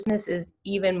is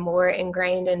even more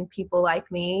ingrained in people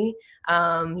like me,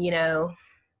 hundreds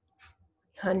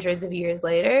of years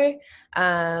later.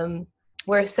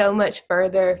 We're so much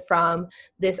further from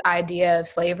this idea of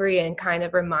slavery and kind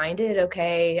of reminded,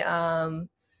 okay,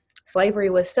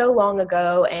 slavery was so long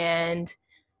ago and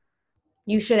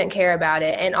you shouldn't care about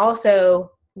it. And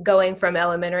also going from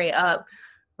elementary up,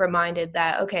 reminded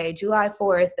that, okay, July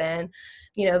 4th and,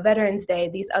 Veterans Day,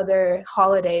 these other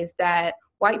holidays that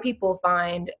white people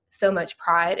find so much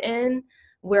pride in,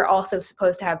 we're also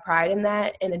supposed to have pride in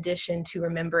that, in addition to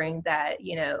remembering that,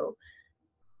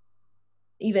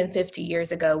 even 50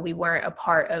 years ago, we weren't a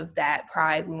part of that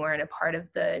pride. We weren't a part of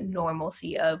the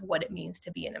normalcy of what it means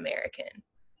to be an American.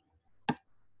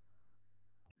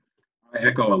 I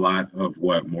echo a lot of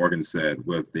what Morgan said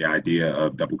with the idea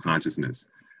of double consciousness,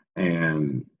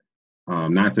 and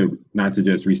not to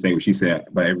just restate what she said,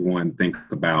 but everyone think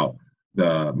about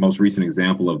the most recent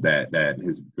example of that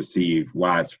has received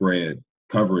widespread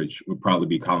coverage would probably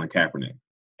be Colin Kaepernick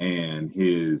and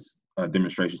his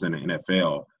demonstrations in the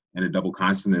NFL, and a double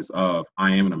consciousness of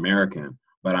I am an American,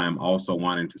 but I am also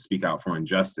wanting to speak out for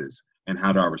injustice, and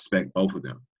how do I respect both of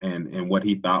them, and what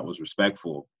he thought was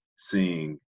respectful,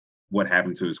 seeing what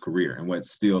happened to his career and what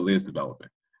still is developing.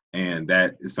 And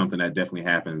that is something that definitely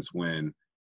happens when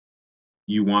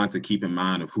you want to keep in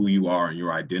mind of who you are and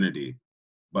your identity,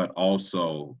 but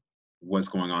also what's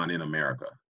going on in America.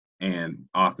 And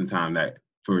oftentimes that,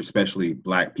 for especially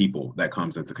Black people, that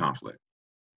comes into conflict.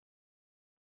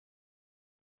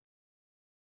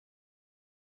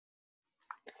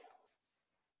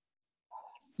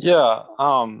 Yeah.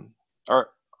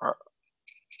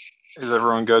 Is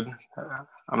everyone good?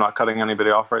 I'm not cutting anybody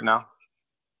off right now.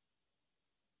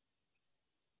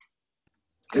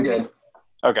 You're good.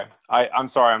 Okay. I'm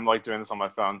sorry. I'm doing this on my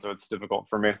phone, so it's difficult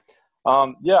for me.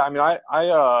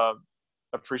 I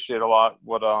appreciate a lot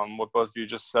what both of you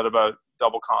just said about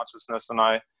double consciousness, and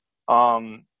I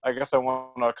guess I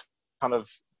want to kind of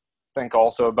think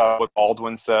also about what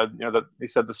Baldwin said. That he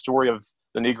said the story of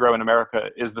the Negro in America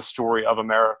is the story of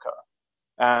America,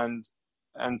 and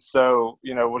so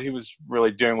what he was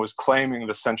really doing was claiming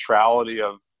the centrality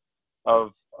of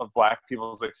Black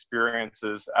people's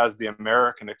experiences as the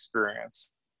American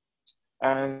experience.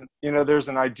 And there's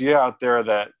an idea out there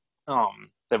that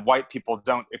that white people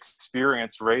don't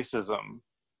experience racism,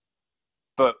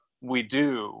 but we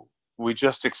do. We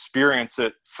just experience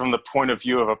it from the point of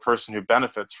view of a person who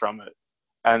benefits from it.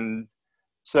 And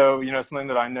so, something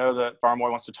that I know that Farm Boy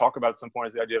wants to talk about at some point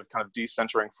is the idea of kind of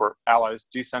decentering for allies,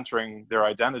 decentering their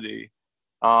identity.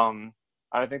 I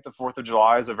think the 4th of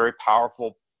July is a very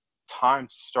powerful time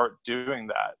to start doing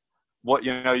that. What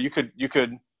you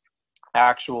could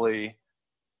actually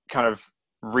kind of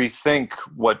rethink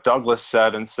what Douglass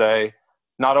said and say,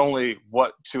 not only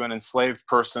what to an enslaved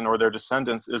person or their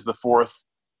descendants is the 4th,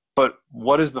 but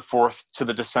what is the 4th to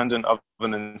the descendant of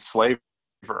an enslaver,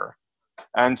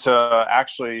 and to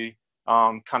actually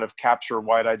kind of capture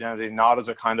white identity not as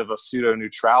a kind of a pseudo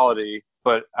neutrality,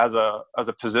 but as a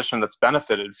position that's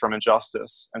benefited from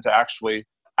injustice, and to actually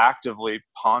actively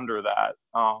ponder that,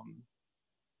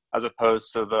 as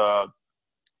opposed to the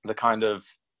kind of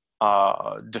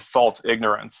default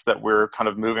ignorance that we're kind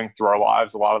of moving through our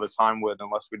lives a lot of the time with,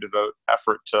 unless we devote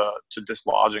effort to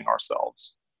dislodging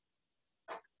ourselves.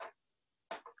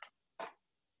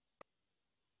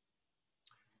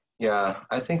 Yeah,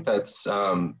 I think that's,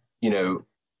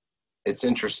 it's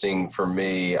interesting for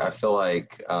me. I feel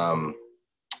like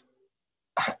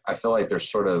there's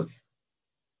sort of,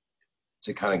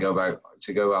 to kind of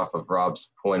go off of Rob's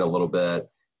point a little bit,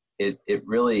 it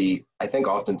really, I think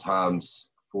oftentimes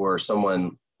for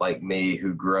someone like me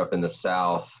who grew up in the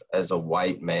South as a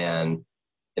white man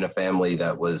in a family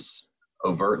that was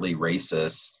overtly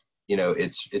racist,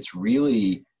 it's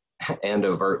really, and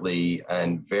overtly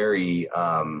and very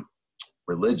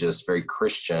religious, very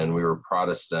Christian. We were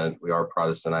Protestant. We are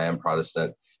Protestant. I am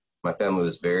Protestant. My family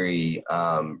was very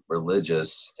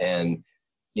religious, and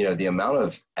the amount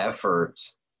of effort,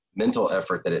 mental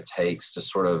effort that it takes to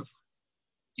sort of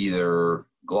either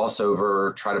gloss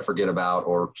over, try to forget about,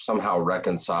 or somehow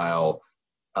reconcile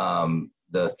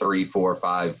the 3, 4,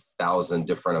 5,000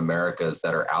 different Americas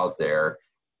that are out there.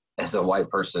 As a white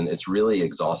person, it's really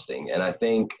exhausting. And I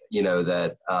think,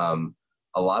 that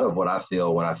a lot of what I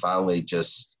feel when I finally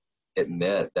just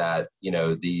admit that,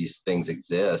 these things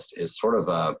exist is sort of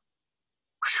a,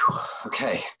 whew,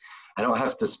 okay, I don't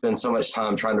have to spend so much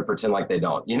time trying to pretend like they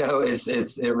don't.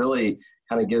 It really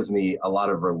kind of gives me a lot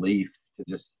of relief to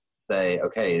just say,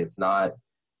 okay, it's not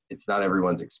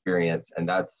everyone's experience, and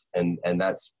that's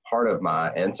part of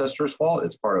my ancestors' fault.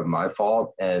 It's part of my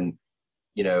fault, and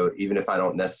you know, even if I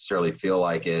don't necessarily feel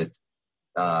like it,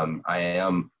 I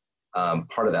am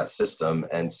part of that system.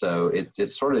 And so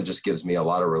it sort of just gives me a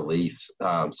lot of relief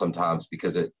sometimes,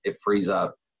 because it frees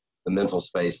up the mental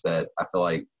space that I feel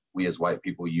like we as white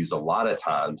people use a lot of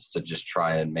times to just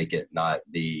try and make it not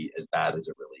be as bad as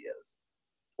it really is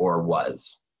or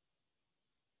was.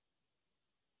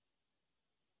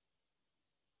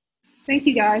 Thank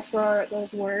you guys for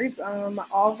those words.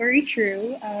 All very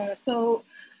true. So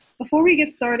before we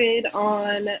get started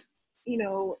on, you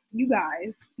know, you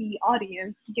guys, the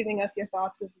audience, giving us your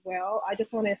thoughts as well, I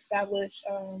just want to establish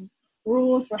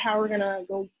rules for how we're gonna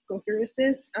go through with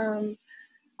this.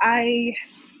 I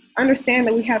understand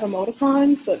that we have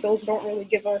emoticons, but those don't really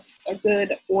give us a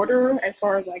good order as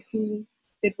far as like who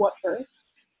did what first.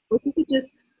 If you could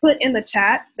just put in the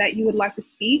chat that you would like to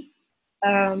speak,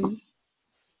 and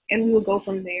we will go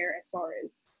from there as far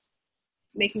as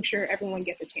making sure everyone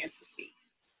gets a chance to speak.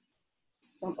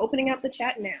 So I'm opening up the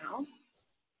chat now,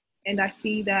 and I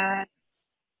see that,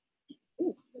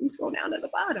 ooh, let me scroll down to the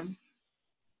bottom.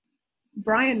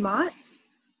 Brian Mott.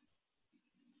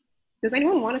 Does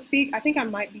anyone want to speak? I think I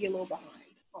might be a little behind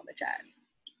on the chat.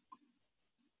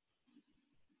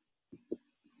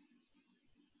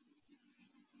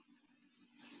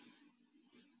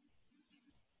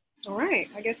 All right,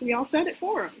 I guess we all said it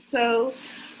for him. So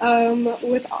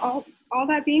with all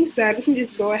that being said, we can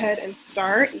just go ahead and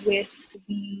start with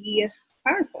the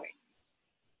PowerPoint,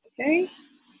 okay?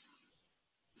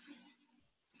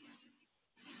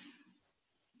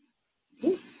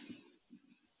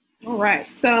 All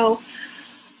right, so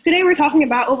today we're talking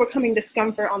about overcoming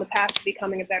discomfort on the path to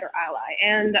becoming a better ally.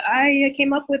 And I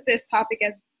came up with this topic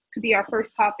as to be our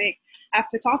first topic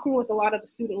after talking with a lot of the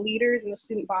student leaders and the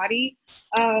student body,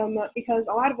 because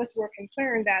a lot of us were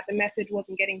concerned that the message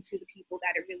wasn't getting to the people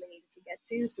that it really needed to get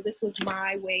to. So this was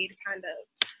my way to kind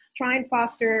of try and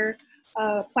foster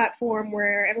a platform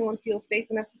where everyone feels safe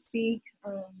enough to speak,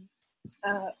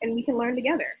 and we can learn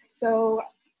together. So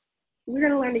we're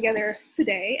going to learn together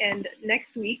today, and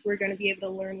next week we're going to be able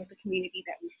to learn with the community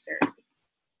that we serve.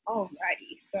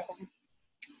 Alrighty, so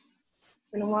it's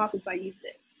been a while since I used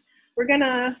this. We're going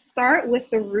to start with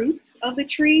the roots of the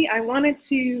tree. I wanted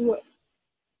to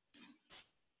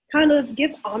kind of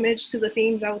give homage to the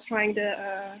themes I was trying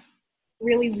to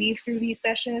really weave through these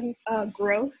sessions.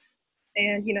 Growth,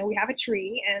 and you know, we have a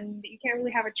tree, and you can't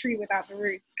really have a tree without the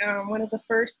roots. One of the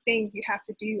first things you have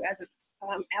to do as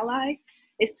an ally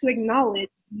is to acknowledge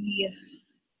the,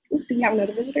 do we have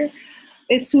another visitor?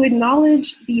 Is to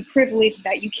acknowledge the privilege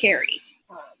that you carry,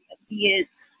 be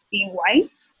it being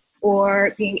white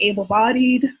or being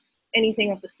able-bodied,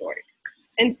 anything of the sort.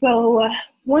 And so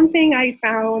one thing I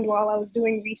found while I was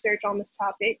doing research on this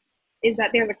topic is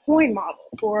that there's a coin model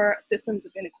for systems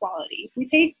of inequality. If we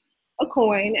take a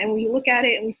coin and we look at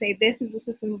it and we say, this is a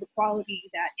system of equality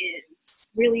that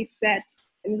is really set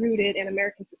and rooted in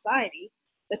American society,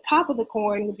 the top of the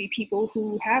coin would be people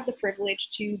who have the privilege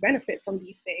to benefit from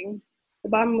these things. The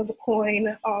bottom of the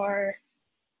coin are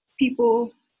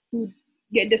people who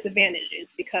get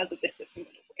disadvantages because of this system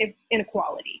of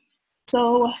inequality.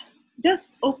 So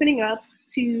just opening up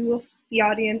to the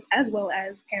audience as well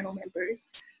as panel members,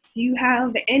 do you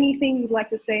have anything you'd like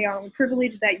to say on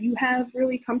privilege that you have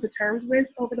really come to terms with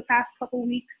over the past couple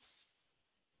weeks?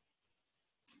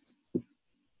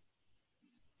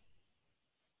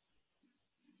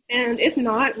 And if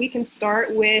not, we can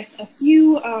start with a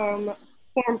few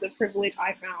forms of privilege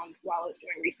I found while I was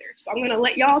doing research. So I'm going to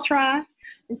let y'all try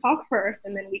and talk first,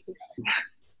 and then we can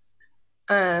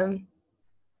go.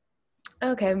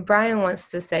 Okay, Brian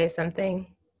wants to say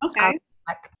something. Okay.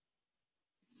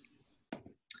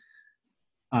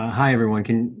 Hi, everyone.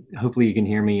 Hopefully you can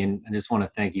hear me, and I just want to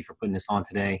thank you for putting this on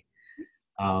today.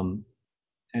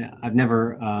 I've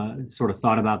never sort of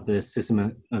thought about the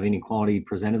system of inequality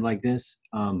presented like this,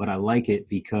 but I like it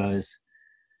because,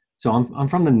 so I'm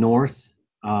from the North.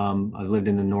 I've lived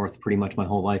in the North pretty much my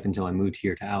whole life until I moved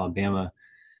here to Alabama.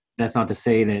 That's not to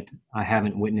say that I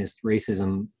haven't witnessed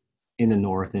racism in the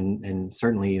North, and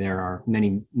certainly there are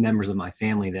many members of my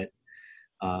family that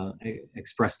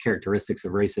express characteristics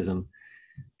of racism.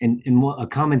 And a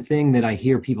common thing that I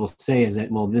hear people say is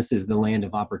that, well, this is the land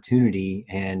of opportunity,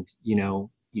 and you know,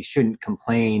 you shouldn't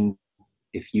complain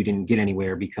if you didn't get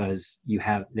anywhere because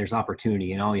there's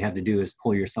opportunity, and all you have to do is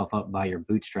pull yourself up by your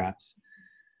bootstraps.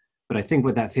 But I think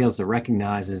what that fails to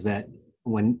recognize is that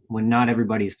when not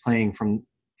everybody's playing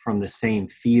from the same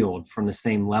field, from the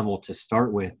same level to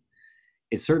start with,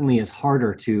 it certainly is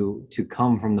harder to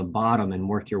come from the bottom and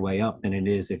work your way up than it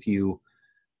is if you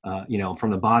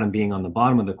from the bottom being on the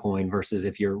bottom of the coin versus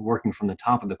if you're working from the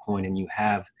top of the coin and you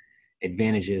have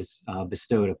advantages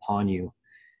bestowed upon you.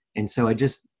 And so I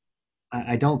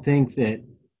don't think that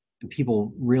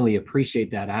people really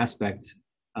appreciate that aspect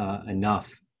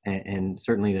enough. And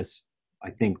certainly that's,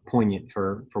 I think, poignant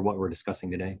for what we're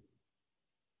discussing today.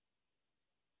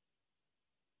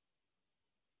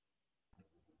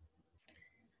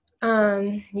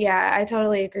 Yeah, I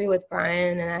totally agree with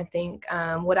Brian. And I think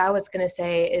what I was going to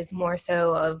say is more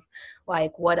so of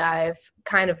like what I've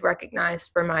kind of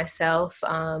recognized for myself,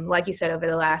 like you said, over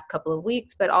the last couple of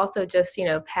weeks, but also just,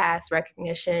 past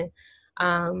recognition.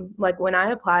 Like when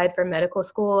I applied for medical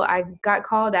school, I got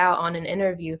called out on an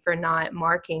interview for not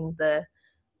marking the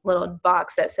little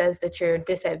box that says that you're a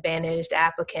disadvantaged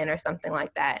applicant or something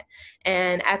like that.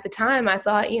 And at the time I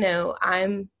thought,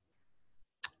 I'm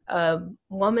a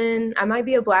woman, I might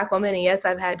be a Black woman, and yes,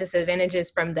 I've had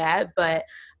disadvantages from that, but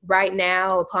right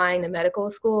now applying to medical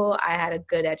school, I had a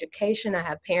good education, I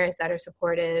have parents that are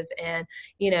supportive, and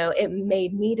it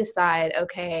made me decide,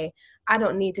 okay, I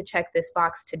don't need to check this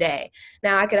box today.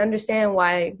 Now I can understand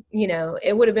why,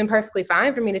 it would have been perfectly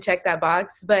fine for me to check that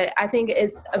box, but I think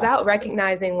it's about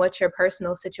recognizing what your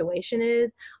personal situation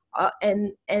is,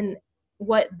 and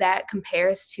what that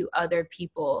compares to other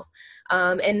people,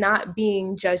 and not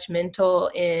being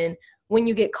judgmental in when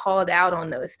you get called out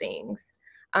on those things.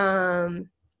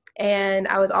 And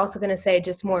I was also going to say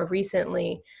just more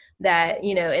recently that,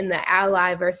 in the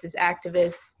ally versus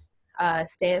activist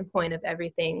standpoint of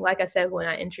everything, like I said, when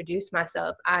I introduced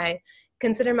myself, I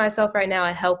consider myself right now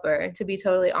a helper. To be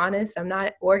totally honest, I'm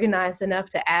not organized enough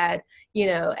to add,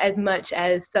 as much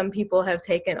as some people have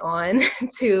taken on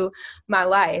to my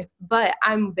life, but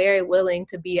I'm very willing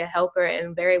to be a helper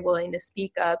and very willing to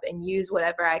speak up and use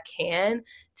whatever I can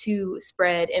to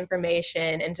spread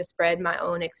information and to spread my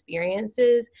own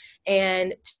experiences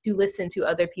and to listen to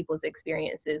other people's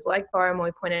experiences. Like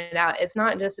Faramoy pointed out, it's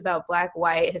not just about Black,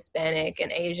 white, Hispanic,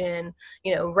 and Asian.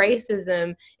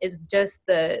 Racism is just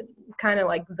the kind of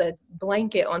like the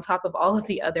blanket on top of all of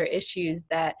the other issues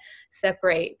that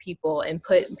separate people and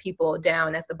put people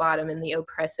down at the bottom in the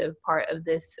oppressive part of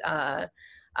this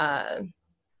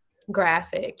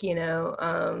graphic,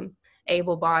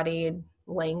 able-bodied,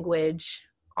 language,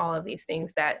 all of these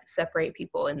things that separate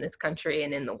people in this country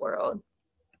and in the world.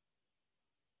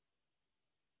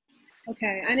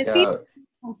 Okay, and it seems,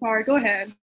 I'm sorry, go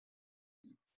ahead.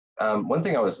 One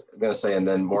thing I was going to say, and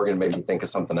then Morgan made me think of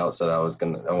something else that I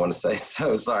want to say.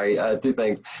 So sorry, two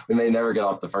things. We may never get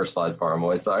off the first slide,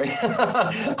 Faramoy, sorry.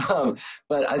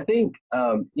 But I think,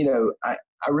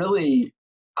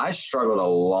 I struggled a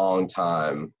long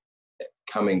time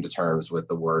coming to terms with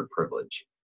the word privilege,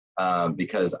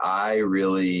 because I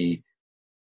really,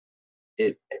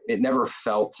 it never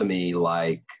felt to me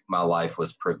like my life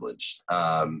was privileged.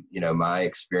 My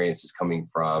experience is coming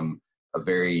from a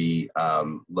very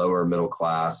lower middle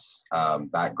class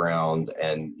background,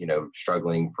 and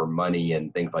struggling for money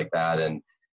and things like that,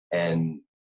 and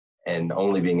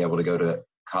only being able to go to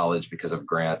college because of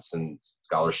grants and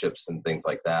scholarships and things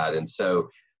like that. And so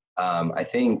I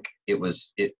think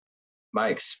my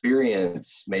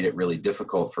experience made it really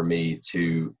difficult for me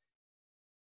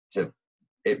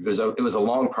it was a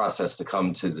long process to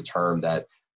come to the term that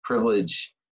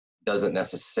privilege doesn't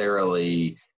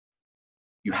necessarily,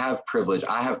 you have privilege.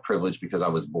 I have privilege because I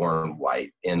was born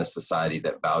white in a society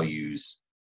that values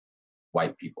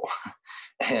white people.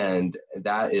 And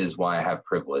that is why I have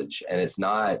privilege. And it's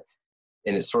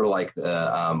sort of like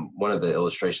one of the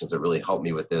illustrations that really helped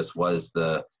me with this was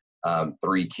the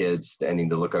 3 kids standing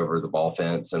to look over the ball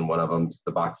fence, and one of them,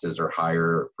 the boxes are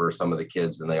higher for some of the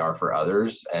kids than they are for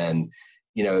others. And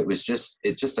I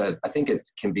think it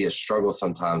can be a struggle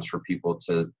sometimes for people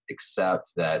to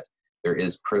accept that there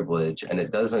is privilege, and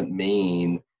it doesn't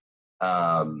mean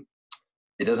that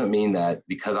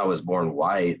because I was born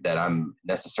white that I'm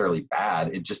necessarily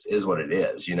bad. It just is what it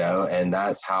is, and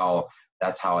that's how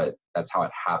it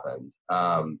happened.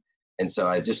 And so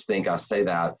I just think I say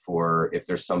that for if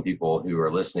there's some people who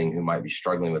are listening who might be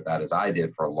struggling with that as I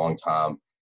did for a long time,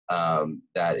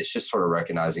 that it's just sort of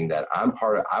recognizing that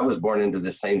I was born into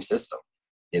this same system,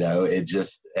 and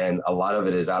a lot of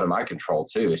it is out of my control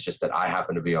too. It's just that I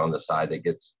happen to be on the side that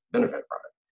gets benefit from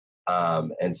it.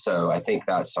 And so I think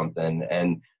that's something.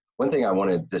 And one thing I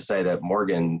wanted to say that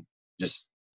Morgan just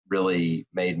really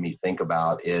made me think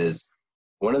about is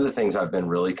one of the things I've been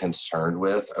really concerned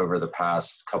with over the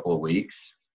past couple of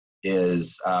weeks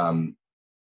is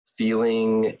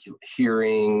feeling,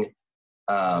 hearing,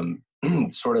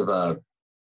 sort of a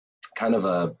kind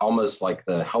of almost like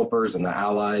the helpers and the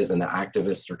allies and the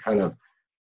activists are kind of,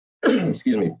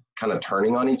 kind of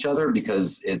turning on each other,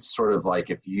 because it's sort of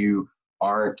like if you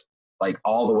aren't like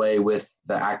all the way with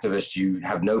the activist. You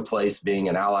have no place being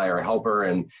an ally or a helper.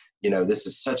 And, this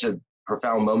is such a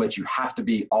profound moment. You have to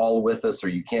be all with us or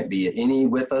you can't be any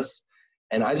with us.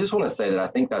 And I just want to say that I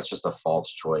think that's just a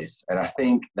false choice. And I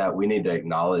think that we need to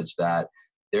acknowledge that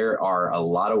there are a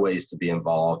lot of ways to be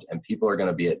involved, and people are going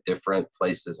to be at different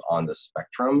places on the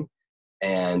spectrum.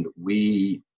 And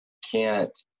we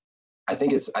can't, I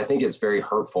think it's very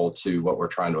hurtful to what we're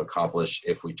trying to accomplish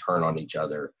if we turn on each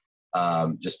other,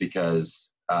 just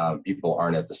because people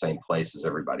aren't at the same place as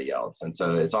everybody else. And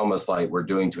so it's almost like we're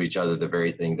doing to each other the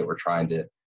very thing that we're trying to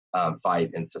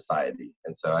fight in society.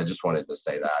 And so I just wanted to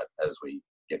say that as we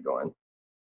get going.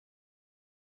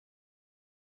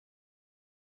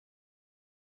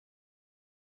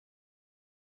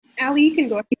 Allie, you can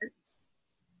go ahead.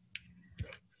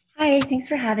 Hi, thanks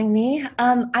for having me.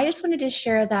 I just wanted to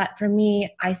share that for me,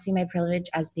 I see my privilege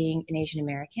as being an Asian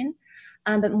American,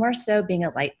 but more so being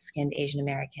a light-skinned Asian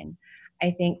American. I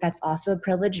think that's also a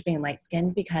privilege being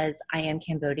light-skinned because I am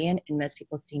Cambodian and most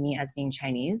people see me as being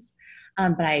Chinese,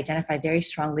 but I identify very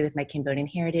strongly with my Cambodian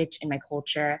heritage and my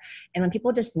culture. And when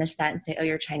people dismiss that and say, oh,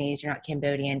 you're Chinese, you're not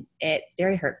Cambodian, it's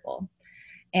very hurtful.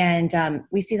 And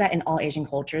we see that in all Asian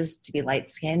cultures, to be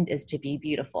light-skinned is to be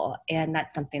beautiful. And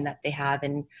that's something that they have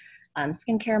in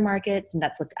skincare markets, and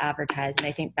that's what's advertised. And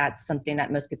I think that's something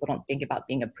that most people don't think about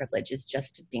being a privilege, is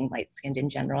just being light-skinned in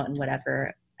general and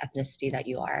whatever ethnicity that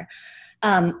you are.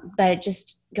 But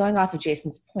just going off of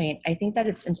Jason's point, I think that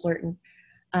it's important.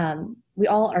 We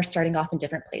all are starting off in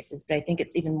different places, but I think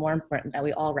it's even more important that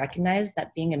we all recognize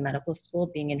that being in medical school,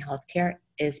 being in healthcare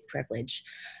is privilege.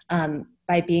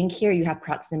 By being here, you have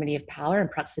proximity of power,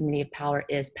 and proximity of power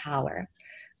is power.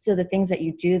 So the things that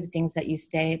you do, the things that you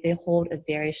say, they hold a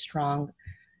very strong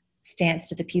stance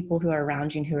to the people who are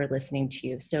around you and who are listening to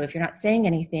you. So if you're not saying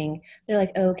anything, they're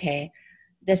like, oh, okay,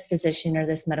 this physician or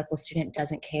this medical student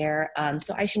doesn't care,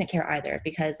 so I shouldn't care either,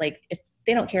 because like if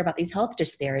they don't care about these health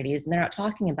disparities and they're not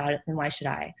talking about it, then why should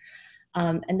I?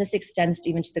 And this extends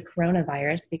even to the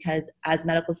coronavirus, because as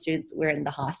medical students, we're in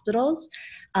the hospitals,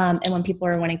 and when people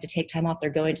are wanting to take time off, they're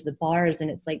going to the bars, and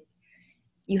it's like,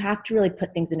 you have to really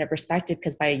put things into perspective,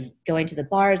 because by going to the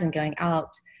bars and going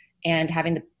out and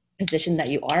having the position that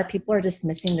you are, people are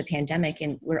dismissing the pandemic,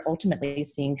 and we're ultimately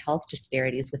seeing health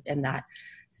disparities within that.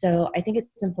 So I think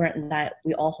it's important that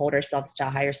we all hold ourselves to a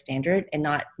higher standard and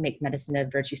not make medicine a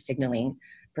virtue signaling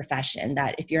profession,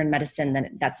 that if you're in medicine,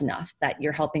 then that's enough, that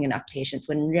you're helping enough patients,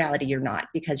 when in reality you're not,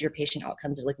 because your patient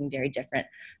outcomes are looking very different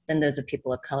than those of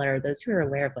people of color or those who are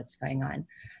aware of what's going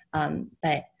on.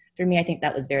 But for me, I think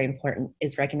that was very important,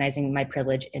 is recognizing my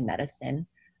privilege in medicine.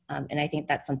 And I think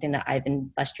that's something that I've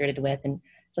been frustrated with, and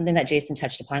something that Jason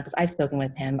touched upon, because I've spoken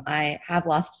with him. I have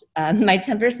lost my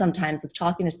temper sometimes with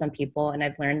talking to some people, and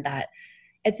I've learned that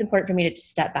it's important for me to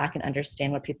step back and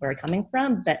understand where people are coming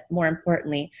from. But more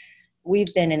importantly,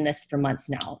 we've been in this for months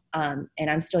now, and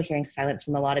I'm still hearing silence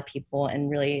from a lot of people and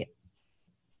really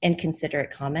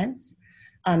inconsiderate comments.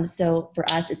 So for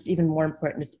us, it's even more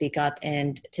important to speak up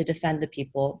and to defend the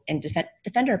people and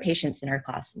defend our patients and our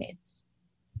classmates.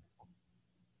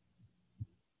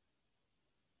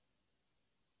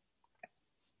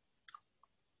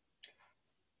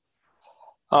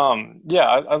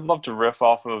 Yeah, I'd love to riff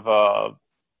off of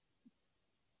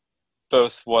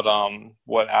both what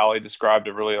Allie described,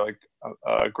 a really like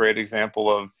a great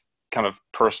example of kind of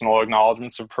personal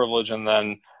acknowledgments of privilege, and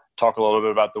then talk a little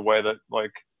bit about the way that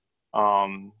like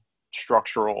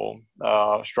structural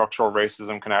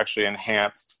racism can actually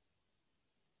enhance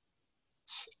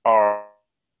our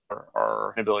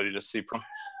ability to see.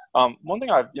 One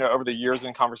thing I've over the years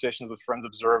in conversations with friends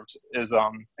observed is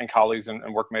and colleagues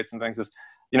and workmates and things is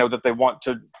that they want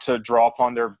to draw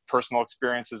upon their personal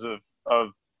experiences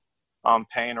of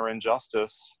pain or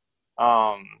injustice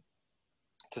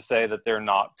to say that they're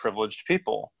not privileged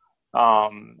people. I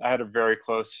had a very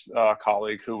close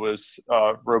colleague who was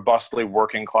robustly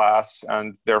working class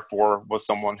and therefore was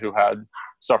someone who had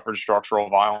suffered structural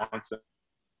violence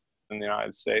in the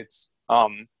United States.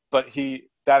 But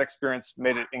that experience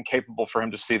made it incapable for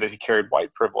him to see that he carried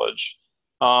white privilege.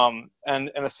 And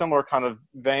in a similar kind of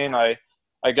vein,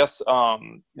 I guess,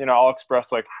 I'll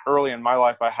express like early in my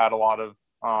life, I had a lot of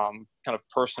kind of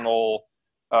personal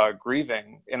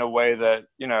grieving in a way that,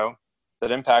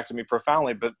 that impacted me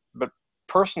profoundly, but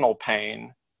personal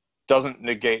pain doesn't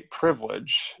negate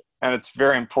privilege. And it's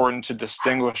very important to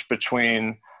distinguish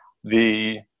between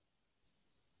the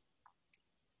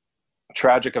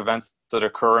tragic events that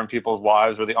occur in people's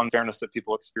lives or the unfairness that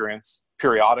people experience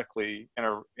periodically in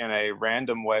a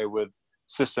random way with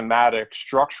systematic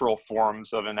structural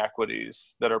forms of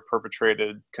inequities that are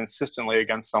perpetrated consistently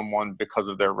against someone because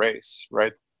of their race,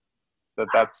 right?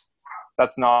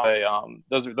 That's not a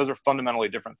those are fundamentally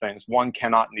different things. One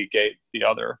cannot negate the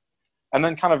other. And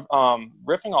then kind of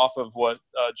riffing off of what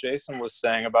Jason was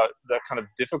saying about the kind of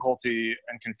difficulty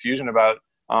and confusion about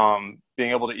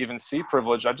being able to even see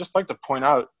privilege, I'd just like to point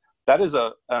out that is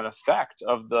an effect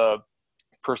of the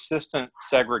persistent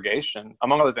segregation.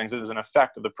 Among other things, it is an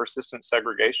effect of the persistent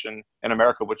segregation in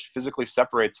America, which physically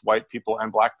separates white people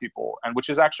and black people, and which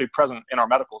is actually present in our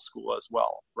medical school as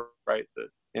well, right? That,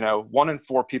 you know, 1 in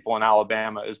 4 people in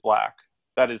Alabama is black.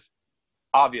 That is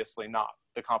obviously not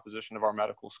the composition of our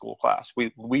medical school class.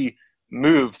 We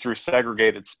move through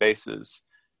segregated spaces,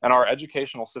 and our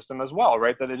educational system as well,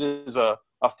 right? That it is a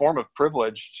form of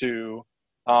privilege to,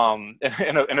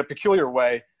 in a peculiar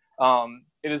way,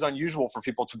 it is unusual for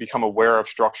people to become aware of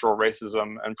structural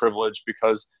racism and privilege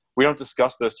because we don't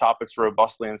discuss those topics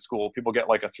robustly in school. People get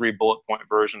like a 3 bullet point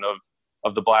version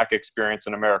of the black experience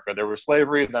in America. There was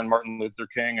slavery, then Martin Luther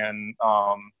King and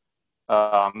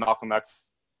Malcolm X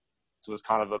was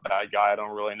kind of a bad guy. I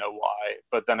don't really know why,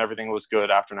 but then everything was good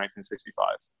after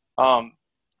 1965.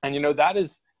 And, you know, that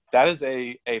is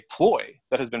a ploy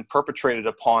that has been perpetrated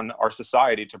upon our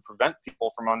society to prevent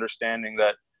people from understanding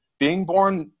that being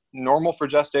born normal for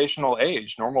gestational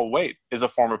age, normal weight, is a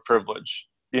form of privilege.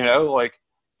 You know, like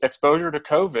exposure to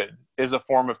COVID is a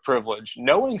form of privilege.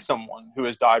 Knowing someone who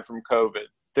has died from COVID,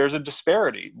 there's a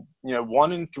disparity. You know,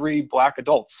 1 in 3 black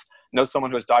adults know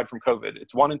someone who has died from COVID.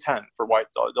 It's 1 in 10 for white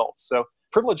adults. So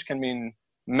privilege can mean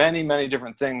many, many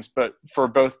different things, but for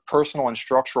both personal and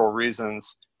structural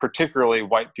reasons, particularly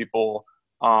white people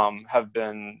have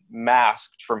been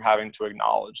masked from having to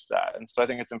acknowledge that. And so I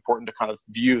think it's important to kind of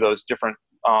view those different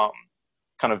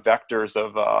kind of vectors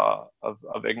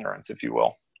of ignorance, if you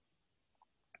will.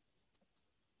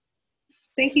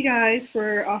 Thank you guys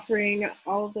for offering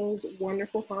all of those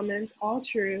wonderful comments, all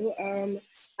true.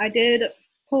 I did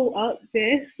pull up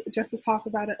this just to talk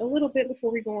about it a little bit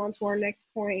before we go on to our next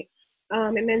point.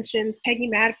 It mentions Peggy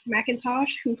McIntosh,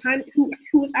 who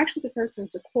was actually the person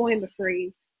to coin the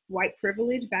phrase white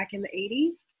privilege back in the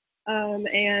 80s.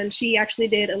 And she actually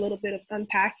did a little bit of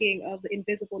unpacking of the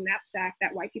invisible knapsack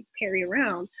that white people carry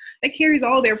around that carries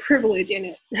all their privilege in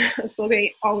it. So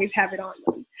they always have it on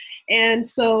them. And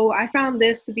so I found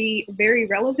this to be very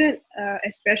relevant,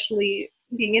 especially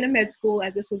being in a med school,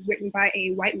 as this was written by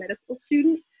a white medical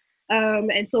student.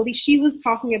 And so she was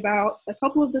talking about a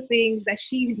couple of the things that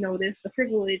she noticed, the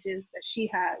privileges that she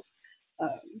has.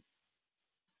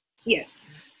 Yes.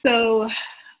 So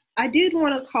I did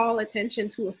want to call attention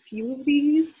to a few of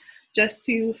these just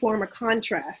to form a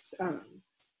contrast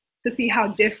to see how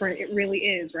different it really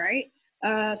is, right?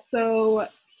 So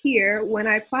here, when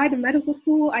I applied to medical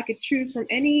school, I could choose from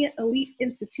any elite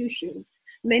institutions,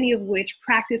 many of which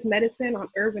practice medicine on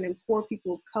urban and poor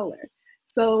people of color.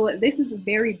 So this is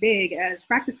very big, as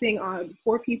practicing on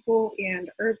poor people and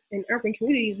in urban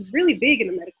communities is really big in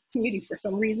the medical community for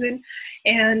some reason.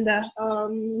 And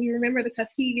we remember the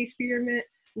Tuskegee experiment.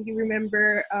 We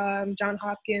remember John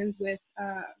Hopkins with,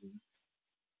 oh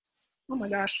my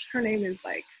gosh, her name is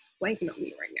like blanking on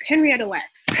me right now, Henrietta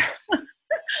Lacks.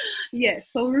 Yes,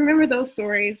 so remember those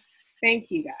stories.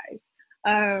 Thank you guys.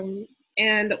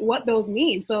 And what those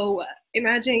mean. So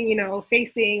imagine, you know,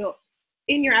 facing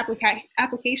in your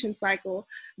application cycle,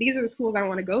 these are the schools I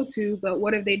want to go to, but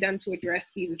what have they done to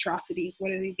address these atrocities?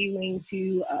 What are they doing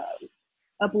to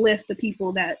uplift the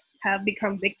people that have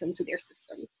become victim to their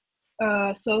system?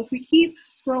 So if we keep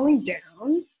scrolling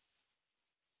down,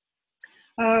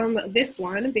 this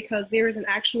one, because there is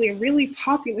actually a really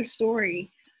popular story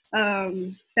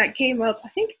that came up, I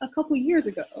think, a couple years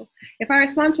ago. If I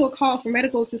respond to a call for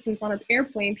medical assistance on an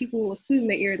airplane, people will assume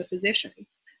that you're the physician.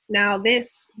 Now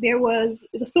there was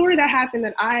the story that happened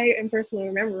that I am personally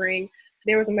remembering.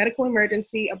 There was a medical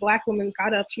emergency. A Black woman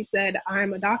got up. She said,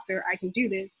 "I'm a doctor. I can do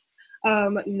this."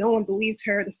 No one believed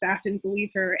her. The staff didn't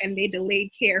believe her, and they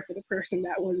delayed care for the person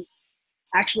that was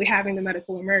actually having the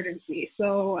medical emergency.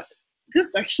 So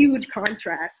just a huge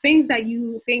contrast. Things that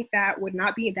you think that would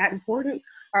not be that important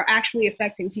are actually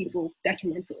affecting people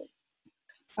detrimentally.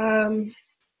 And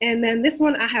then this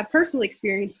one I have personal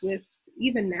experience with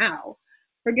even now.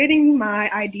 Forgetting my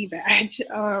ID badge.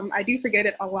 I do forget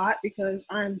it a lot because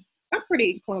I'm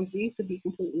pretty clumsy, to be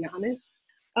completely honest.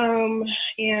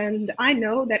 And I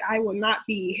know that I will not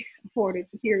be afforded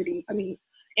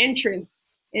entrance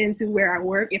into where I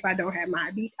work if I don't have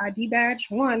my ID badge.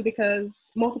 One, because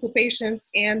multiple patients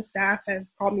and staff have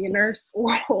called me a nurse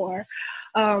or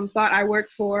thought I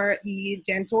worked for the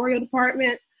janitorial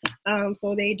department.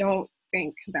 So they don't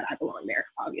think that I belong there,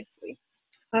 obviously.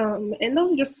 And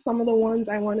those are just some of the ones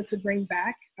I wanted to bring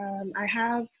back. I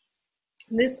have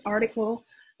this article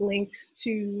linked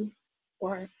to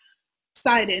or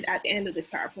cited at the end of this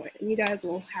PowerPoint, and you guys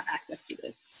will have access to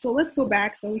this. So let's go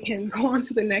back so we can go on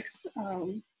to the next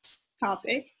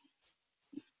topic.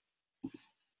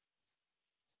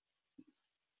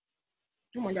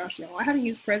 Oh my gosh, y'all, I haven't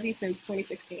used Prezi since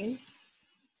 2016.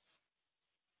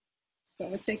 So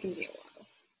it's taking me a while.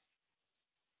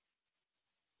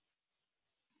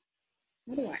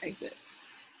 How do I exit?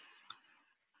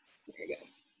 There you go.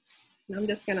 And I'm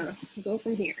just gonna go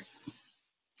from here.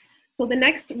 So the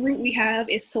next route we have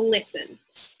is to listen.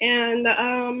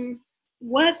 And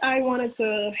what I wanted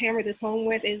to hammer this home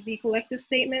with is the collective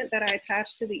statement that I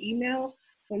attached to the email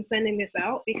when sending this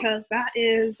out, because that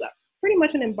is pretty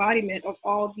much an embodiment of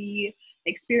all the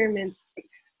experiences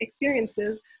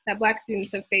that Black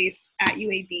students have faced at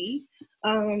UAB.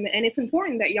 And it's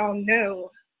important that y'all know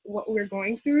what we're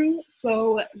going through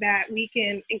so that we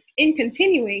can, in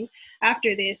continuing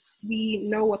after this, we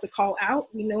know what to call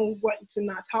out, we know what to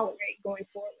not tolerate going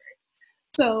forward.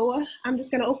 So I'm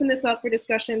just going to open this up for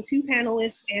discussion to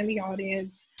panelists and the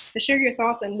audience to share your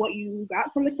thoughts on what you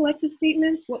got from the collective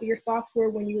statements, what your thoughts were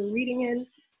when you were reading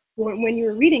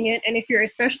it, and if you're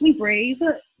especially brave,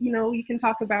 you know, you can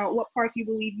talk about what parts you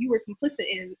believe you were complicit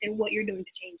in and what you're doing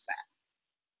to change that.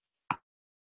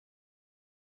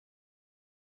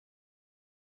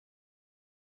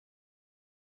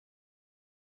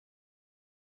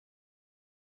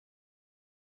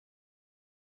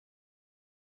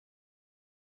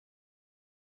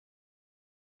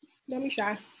 Don't be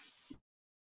shy.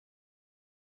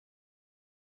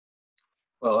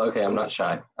 Well, okay, I'm not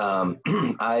shy.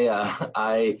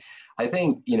 I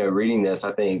think, you know, reading this,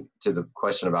 I think to the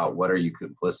question about what are you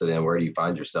complicit in, where do you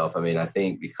find yourself? I mean, I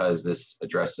think because this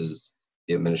addresses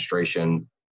the administration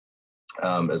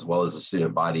as well as the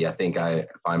student body, I think I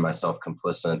find myself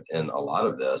complicit in a lot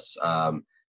of this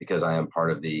because I am part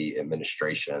of the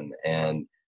administration. And,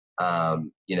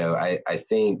 you know, I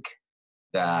think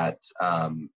that,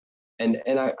 and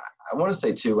I want to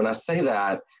say too, when I say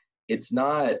that,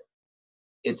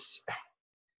 it's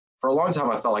for a long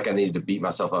time I felt like I needed to beat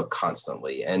myself up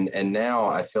constantly, and now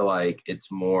I feel like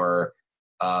it's more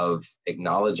of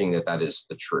acknowledging that that is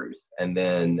the truth, and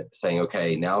then saying,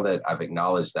 okay, now that I've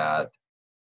acknowledged that,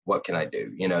 what can I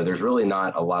do? You know, there's really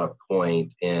not a lot of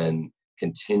point in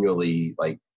continually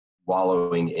like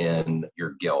wallowing in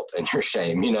your guilt and your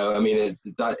shame. You know, I mean, it's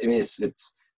not. I mean, it's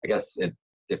I guess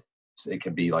it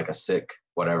could be like a sick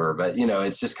whatever, but you know,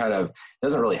 it's just kind of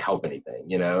doesn't really help anything,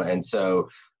 you know. And so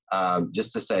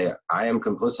just to say I am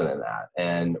complicit in that,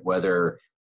 and whether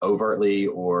overtly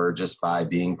or just by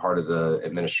being part of the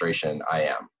administration, I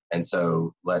am. And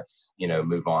so let's, you know,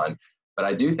 move on. But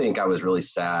I do think I was really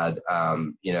sad,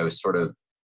 you know, sort of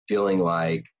feeling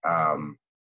like,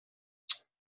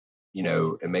 you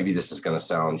know, and maybe this is going to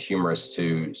sound humorous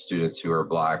to students who are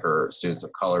Black or students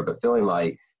of color, but feeling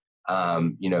like,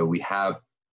 you know, we have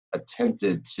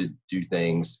attempted to do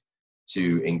things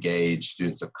to engage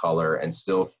students of color, and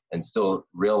still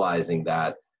realizing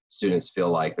that students feel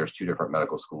like there's two different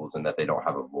medical schools and that they don't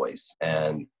have a voice.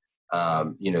 And,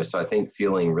 you know, so I think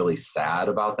feeling really sad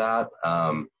about that.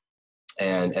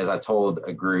 And as I told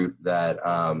a group that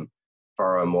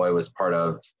Farah Moy was part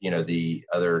of, you know, the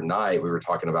other night, we were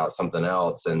talking about something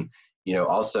else, and, you know,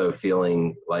 also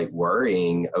feeling like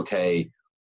worrying, okay,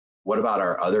 what about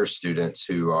our other students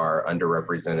who are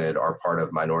underrepresented, are part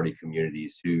of minority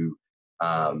communities who,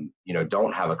 you know,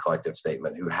 don't have a collective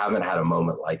statement, who haven't had a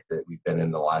moment like that we've been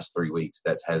in the last 3 weeks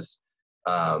that has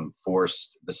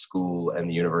forced the school and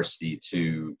the university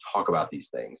to talk about these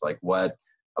things? Like, what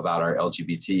about our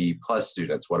LGBT plus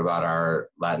students? What about our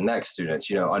Latinx students?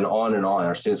 You know, and on,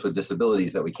 our students with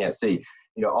disabilities that we can't see,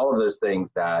 you know, all of those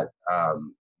things that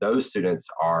those students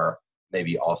are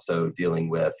maybe also dealing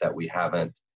with that we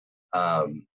haven't,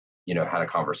 you know, had a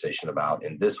conversation about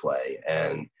in this way.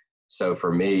 And so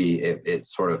for me, it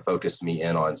sort of focused me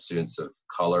in on students of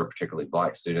color, particularly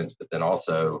Black students, but then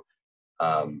also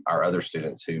our other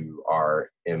students who are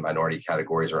in minority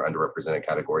categories or underrepresented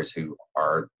categories who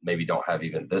are maybe don't have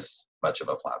even this much of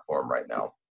a platform right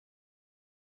now.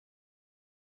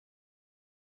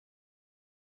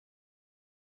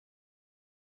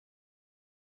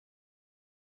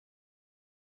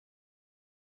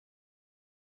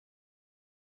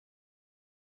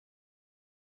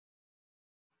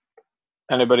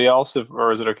 Anybody else,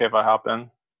 or is it okay if I hop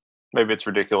in? Maybe it's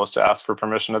ridiculous to ask for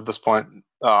permission at this point.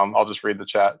 I'll just read the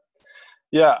chat.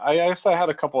 Yeah, I guess I had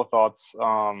a couple of thoughts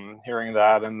hearing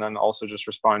that, and then also just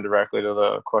respond directly to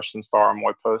the questions Farah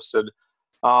Moy posted.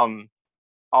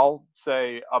 I'll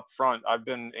say up front, I've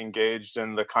been engaged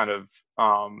in the kind of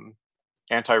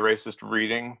anti-racist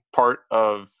reading part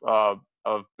of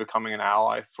of becoming an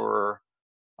ally for,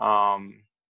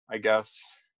 I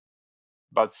guess,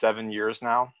 about 7 years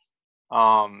now.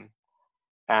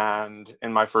 And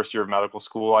in my first year of medical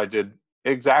school, I did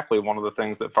exactly one of the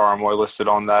things that Farah Moy listed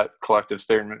on that collective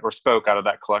statement, or spoke out of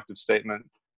that collective statement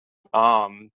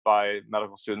by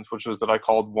medical students, which was that I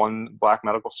called one Black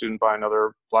medical student by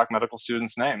another Black medical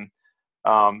student's name.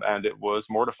 And it was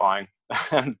mortifying.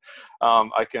 And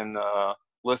I can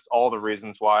list all the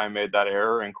reasons why I made that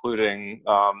error, including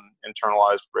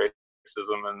internalized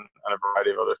racism and a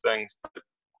variety of other things. But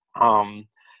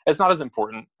it's not as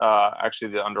important, actually,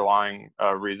 the underlying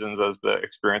reasons as the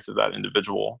experience of that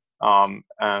individual.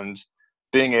 And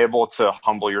being able to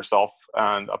humble yourself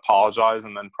and apologize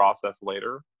and then process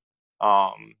later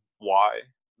why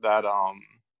that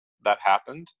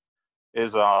happened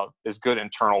is good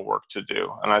internal work to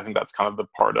do. And I think that's kind of the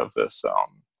part of this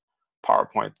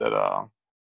PowerPoint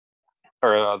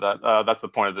that's the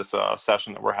point of this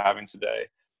session that we're having today.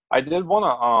 I did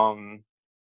want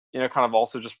to kind of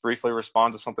also just briefly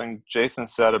respond to something Jason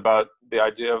said about the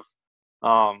idea of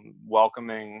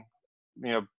welcoming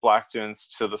Black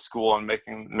students to the school and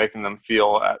making them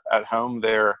feel at home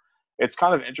there. It's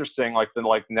kind of interesting, like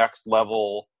the next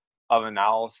level of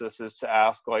analysis is to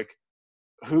ask, like,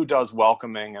 who does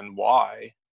welcoming and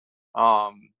why?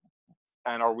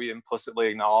 And are we implicitly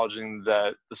acknowledging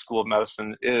that the School of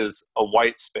Medicine is a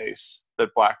white space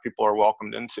that Black people are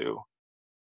welcomed into?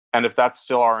 And if that's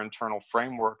still our internal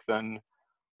framework, then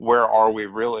where are we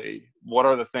really? What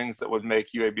are the things that would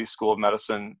make UAB School of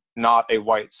Medicine not a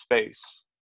white space,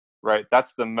 right?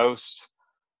 That's the most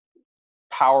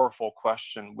powerful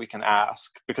question we can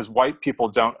ask, because white people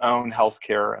don't own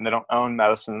healthcare, and they don't own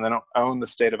medicine, and they don't own the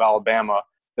state of Alabama.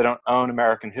 They don't own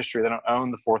American history. They don't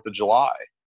own the 4th of July.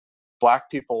 Black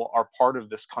people are part of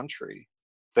this country.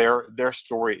 Their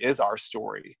story is our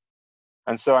story.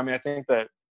 And so, I mean, I think that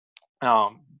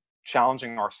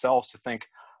challenging ourselves to think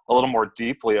a little more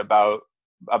deeply about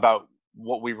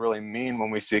what we really mean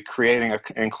when we say creating an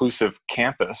inclusive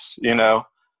campus,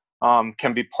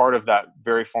 can be part of that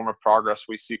very form of progress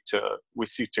we seek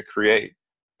to create.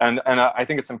 And I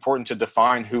think it's important to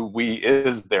define who we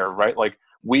is there, right? Like,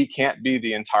 we can't be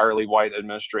the entirely white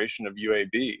administration of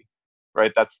UAB,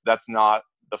 right? That's not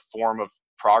the form of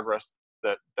progress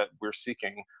that we're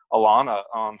seeking. Alana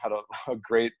had a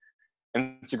great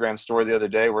Instagram story the other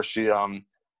day where she,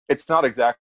 it's not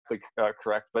exactly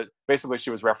correct, but basically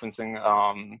she was referencing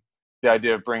the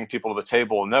idea of bringing people to the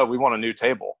table. No, we want a new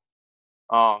table.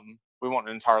 We want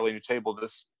an entirely new table.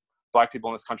 Black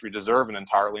people in this country deserve an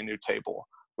entirely new table.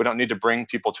 We don't need to bring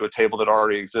people to a table that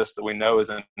already exists, that we know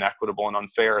is inequitable and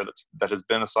unfair, that has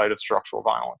been a site of structural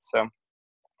violence. So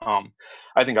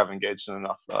I think I've engaged in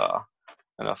enough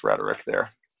rhetoric there.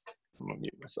 I'm gonna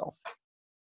mute myself.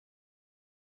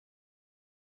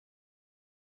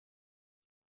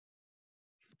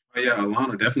 Oh, yeah,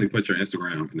 Alana, definitely put your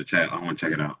Instagram in the chat. I want to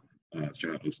check it out.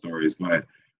 Check out those stories. But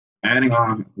adding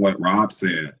on what Rob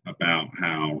said about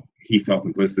how he felt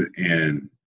complicit in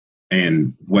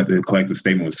what the collective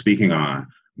statement was speaking on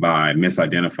by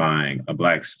misidentifying a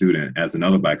Black student as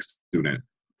another Black student.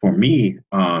 For me,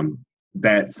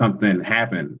 that something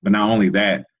happened. But not only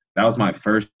that, that was my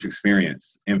first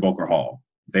experience in Volcker Hall.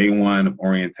 Day one of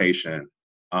orientation,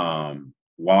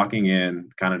 walking in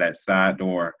kind of that side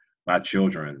door by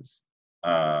Children's.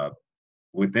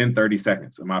 Within 30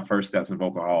 seconds of my first steps in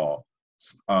Volcker Hall,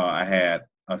 I had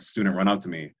a student run up to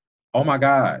me, "Oh my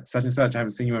God, such and such, I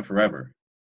haven't seen you in forever."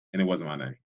 And it wasn't my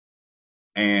name.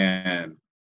 And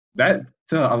that,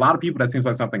 to a lot of people, that seems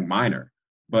like something minor.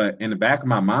 But in the back of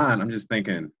my mind, I'm just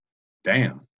thinking,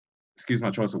 damn, excuse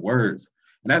my choice of words.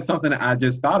 And that's something that I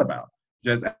just thought about.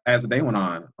 Just as the day went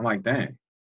on, I'm like, dang,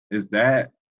 is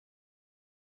that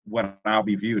what I'll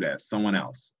be viewed as, someone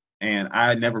else? And I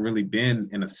had never really been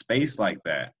in a space like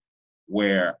that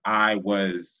where I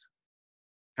was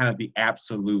kind of the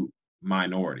absolute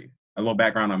minority. A little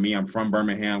background on me: I'm from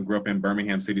Birmingham, grew up in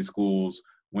Birmingham City Schools,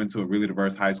 went to a really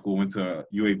diverse high school, went to a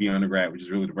UAB undergrad, which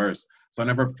is really diverse. So I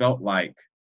never felt like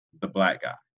the Black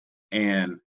guy.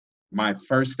 And my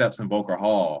first steps in Volcker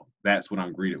Hall, that's what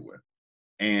I'm greeted with.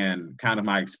 And kind of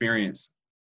my experience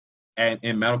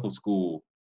in medical school,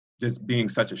 just being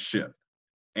such a shift.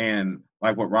 And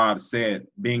like what Rob said,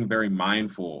 being very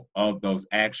mindful of those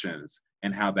actions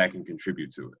and how that can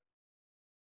contribute to it.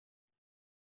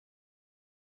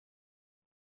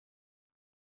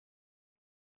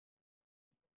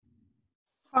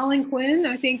 Colin Quinn,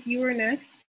 I think you were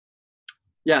next.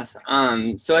 Yes.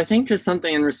 So I think just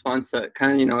something in response to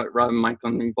kind of, what Rob and Michael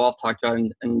and we've all talked about,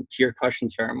 and to your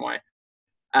questions, Farah Moy.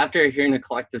 After hearing the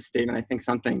collective statement, I think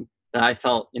something that I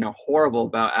felt, horrible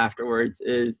about afterwards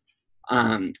is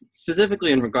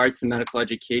specifically in regards to medical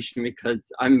education,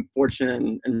 because I'm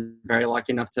fortunate and very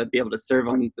lucky enough to be able to serve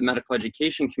on the medical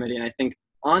education committee. And I think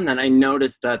on that, I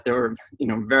noticed that there were,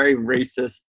 very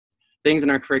racist things in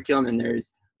our curriculum. And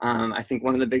there's, I think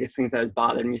one of the biggest things that has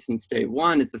bothered me since day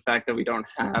one is the fact that we don't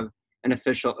have an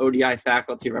official ODI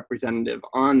faculty representative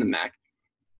on the MEC.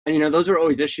 And, those were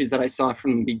always issues that I saw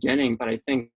from the beginning, but I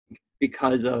think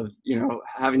because of,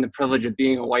 having the privilege of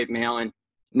being a white male and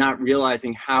not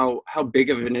realizing how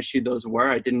big of an issue those were,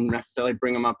 I didn't necessarily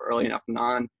bring them up early enough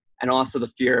on. And also the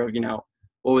fear of,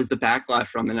 what was the backlash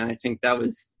from it? And I think that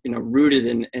was,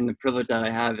 rooted in the privilege that I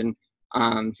have, and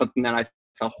something that I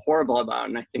felt horrible about.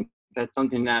 And I think that's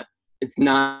something that it's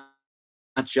not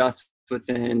just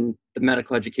within the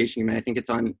medical education community. I think it's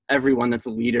on everyone that's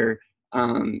a leader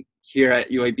here at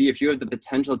UAB. If you have the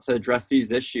potential to address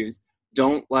these issues,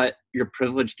 don't let your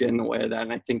privilege get in the way of that.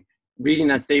 And I think reading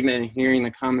that statement and hearing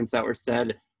the comments that were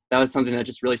said, that was something that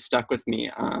just really stuck with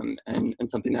me, and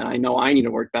something that I know I need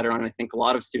to work better on. I think a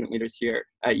lot of student leaders here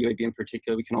at UAB in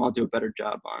particular, we can all do a better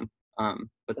job on.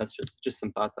 But that's just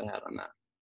some thoughts I had on that.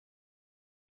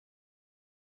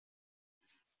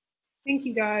 Thank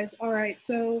you, guys. All right,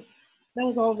 so that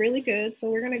was all really good. So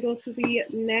we're going to go to the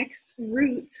next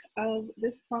root of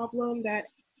this problem that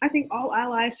I think all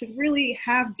allies should really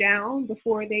have down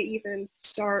before they even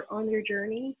start on their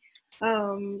journey.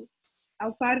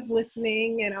 Outside of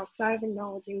listening and outside of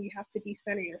acknowledging, you have to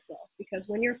decenter yourself, because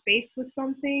when you're faced with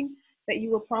something that you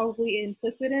were probably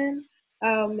implicit in,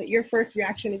 your first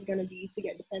reaction is going to be to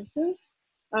get defensive.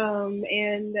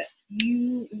 And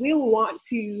you will want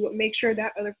to make sure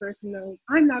that other person knows,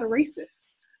 I'm not a racist.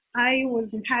 I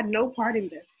had no part in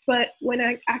this. But when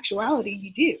in actuality,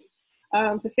 you do.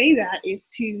 To say that is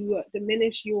to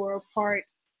diminish your part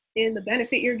in the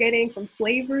benefit you're getting from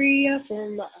slavery,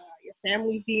 from your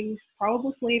families being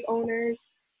probable slave owners,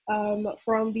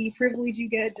 from the privilege you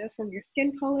get just from your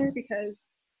skin color, because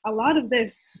a lot of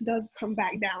this does come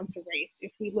back down to race.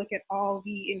 If we look at all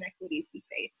the inequities we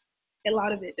face, a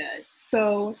lot of it does.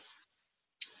 So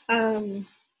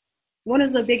one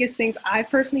of the biggest things I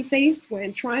personally faced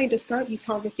when trying to start these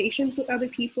conversations with other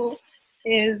people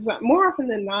is, more often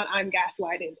than not, I'm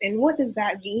gaslighted. And what does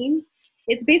that mean?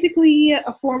 It's basically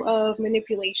a form of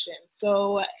manipulation.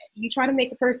 So you try to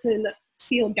make a person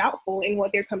feel doubtful in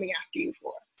what they're coming after you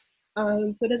for.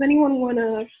 So does anyone want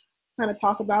to kind of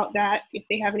talk about that if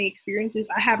they have any experiences?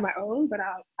 I have my own, but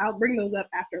I'll bring those up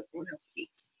after everyone else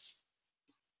speaks.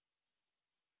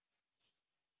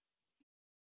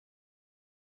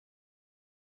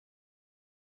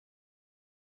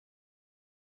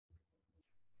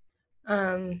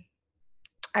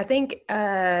 I think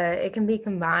it can be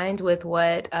combined with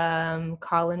what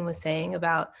Colin was saying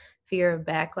about fear of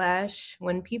backlash.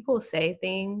 When people say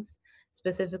things,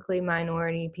 specifically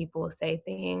minority people say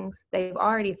things, they've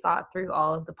already thought through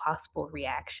all of the possible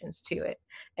reactions to it.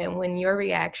 And when your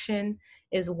reaction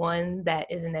is one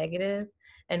that is negative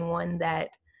and one that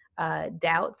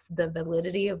doubts the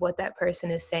validity of what that person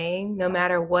is saying, no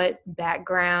matter what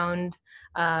background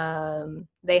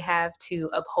they have to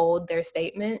uphold their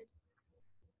statement,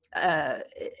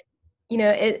 it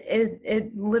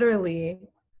literally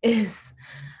is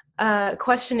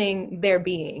questioning their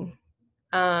being,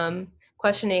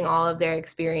 questioning all of their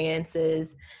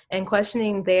experiences, and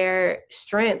questioning their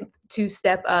strength to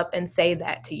step up and say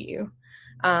that to you.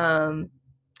 To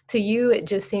you, it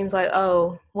just seems like,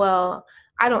 oh, well,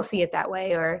 I don't see it that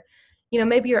way, or,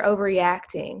 maybe you're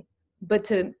overreacting. But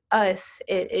to us,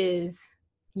 it is,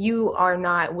 you are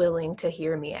not willing to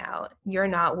hear me out. You're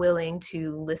not willing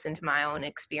to listen to my own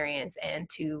experience and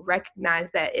to recognize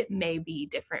that it may be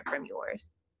different from yours.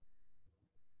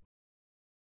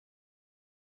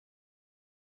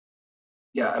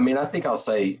 Yeah, I think I'll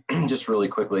say just really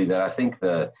quickly that I think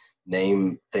the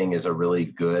name thing is a really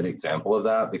good example of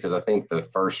that, because I think the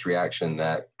first reaction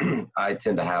that I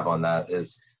tend to have on that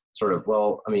is sort of,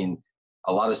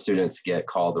 a lot of students get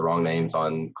called the wrong names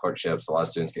on clerkships. A lot of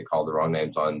students get called the wrong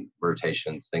names on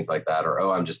rotations, things like that, or,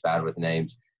 oh, I'm just bad with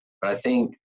names. But I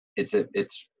think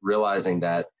it's realizing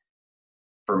that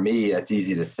for me, it's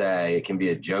easy to say. It can be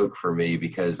a joke for me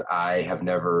because I have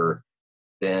never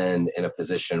been in a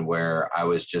position where I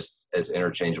was just as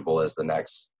interchangeable as the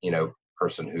next,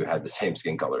 person who had the same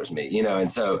skin color as me,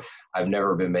 and so I've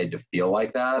never been made to feel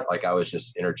like that. Like I was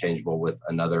just interchangeable with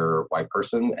another white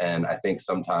person. And I think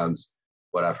sometimes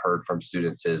what I've heard from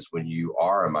students is when you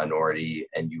are a minority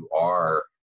and you are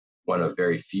one of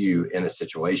very few in a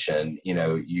situation,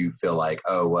 you feel like,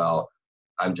 oh, well,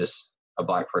 I'm just a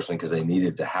Black person because they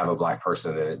needed to have a Black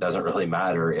person. And it doesn't really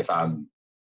matter if I'm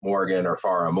Morgan or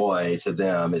Farah Moy to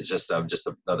them. It's just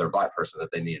another Black person that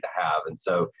they needed to have. And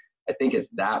so I think it's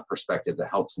that perspective that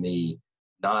helps me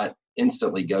not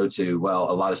instantly go to, well,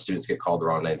 a lot of students get called the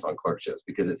wrong names on clerkships,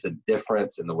 because it's a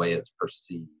difference in the way it's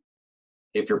perceived.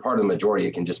 If you're part of the majority,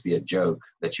 it can just be a joke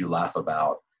that you laugh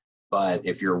about. But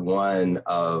if you're one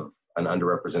of an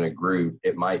underrepresented group,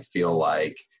 it might feel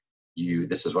like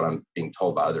this is what I'm being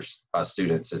told by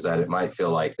students, is that it might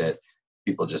feel like that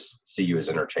people just see you as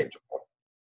interchangeable.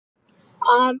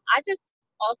 I just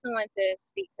also want to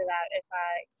speak to that if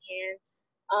I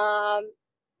can.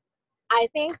 I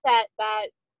think that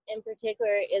in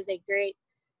particular is a great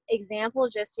example,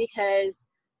 just because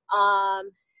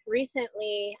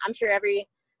recently, I'm sure every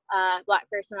Black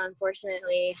person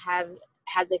unfortunately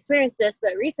has experienced this,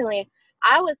 but recently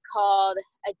I was called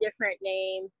a different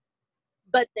name,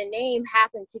 but the name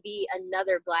happened to be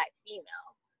another Black female.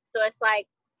 So it's like,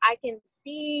 I can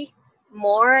see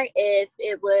more if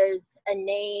it was a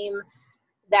name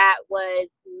that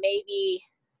was maybe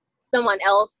someone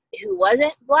else who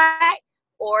wasn't Black,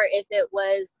 or if it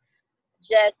was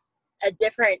just a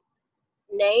different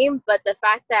name, but the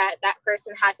fact that that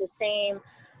person had the same,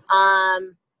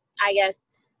 I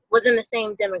guess, was in the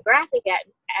same demographic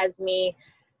as me,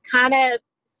 kind of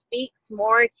speaks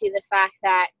more to the fact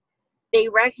that they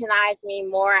recognize me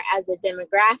more as a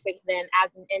demographic than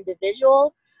as an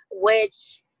individual,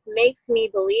 which makes me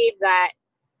believe that,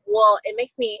 well, it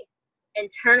makes me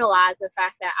internalize the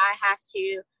fact that I have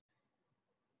to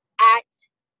act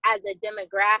as a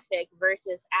demographic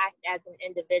versus act as an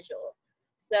individual.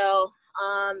 So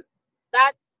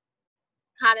that's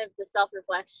kind of the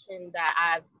self-reflection that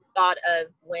I've thought of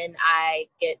when I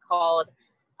get called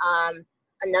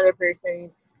another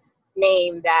person's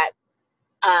name that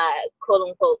quote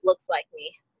unquote looks like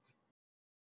me.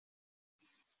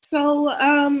 So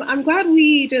I'm glad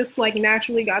we just like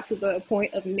naturally got to the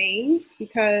point of names,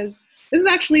 because this is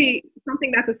actually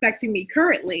something that's affecting me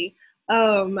currently.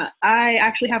 I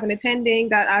actually have an attending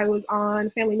that I was on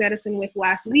family medicine with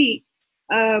last week,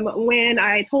 when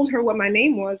I told her what my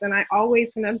name was, and I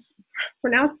always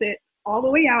pronounce it all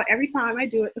the way out every time I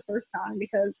do it the first time,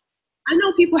 because I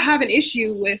know people have an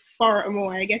issue with Farah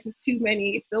Amoy. I guess it's too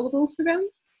many syllables for them.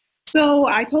 So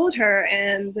I told her,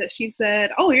 and she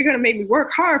said, "Oh, you're going to make me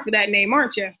work hard for that name,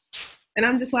 aren't you?" And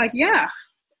I'm just like, yeah,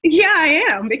 I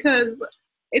am, because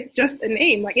it's just a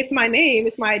name. Like, it's my name.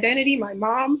 It's my identity. My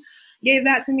mom gave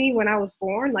that to me when I was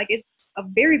born. Like, it's a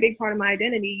very big part of my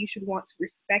identity. You should want to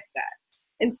respect that.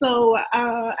 And so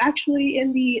actually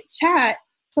in the chat,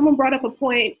 someone brought up a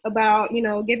point about,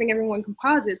 giving everyone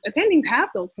composites. Attendings have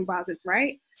those composites,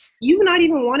 right? You not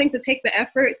even wanting to take the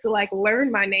effort to like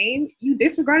learn my name, you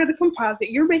disregarded the composite.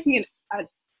 You're making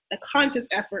a conscious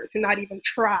effort to not even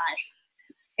try.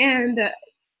 And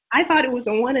I thought it was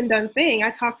a one and done thing.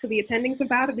 I talked to the attendings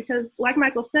about it because, like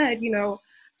Michael said,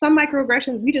 some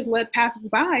microaggressions we just let pass us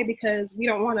by because we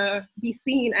don't want to be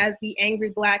seen as the angry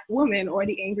Black woman or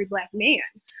the angry Black man.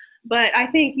 But I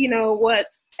think, what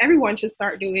everyone should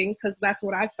start doing, because that's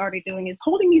what I've started doing, is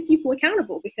holding these people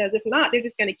accountable, because if not, they're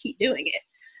just going to keep doing it.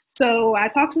 So I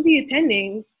talked with the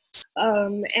attendings,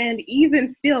 and even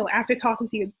still, after talking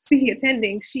to the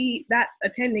attendings, that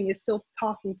attending is still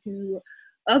talking to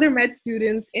other med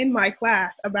students in my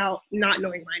class about not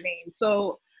knowing my name.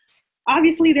 So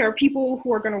obviously there are people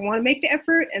who are going to want to make the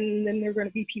effort, and then there are going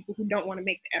to be people who don't want to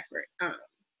make the effort.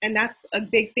 And that's a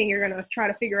big thing you're going to try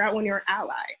to figure out when you're an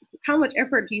ally. How much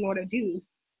effort do you want to do?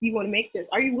 Do you want to make this?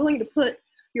 Are you willing to put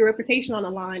your reputation on the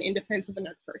line in defense of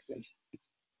another person?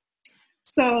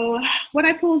 So what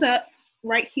I pulled up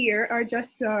right here are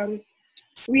just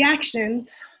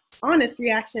reactions, honest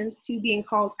reactions to being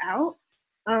called out.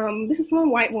 This is from a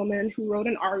white woman who wrote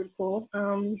an article,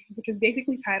 which is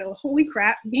basically titled, "Holy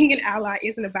Crap, Being an Ally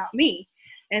Isn't About Me."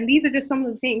 And these are just some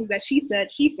of the things that she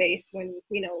said she faced when,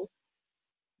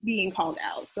 being called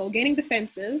out. So getting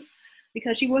defensive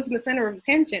because she wasn't the center of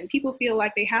attention. People feel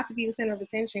like they have to be the center of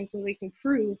attention so they can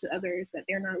prove to others that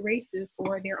they're not racist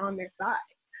or they're on their side.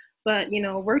 But,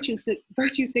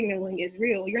 virtue signaling is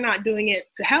real. You're not doing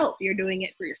it to help, you're doing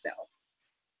it for yourself.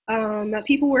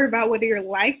 People worry about whether you're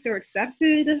liked or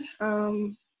accepted.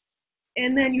 And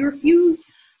then you refuse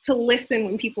to listen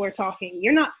when people are talking.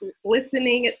 You're not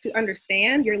listening to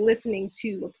understand, you're listening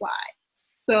to apply.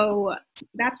 So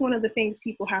that's one of the things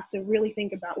people have to really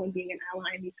think about when being an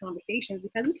ally in these conversations,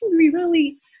 because it can be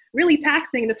really, really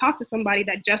taxing to talk to somebody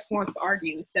that just wants to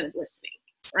argue instead of listening,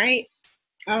 right?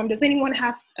 Does anyone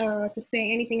have to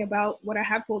say anything about what I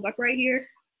have pulled up right here?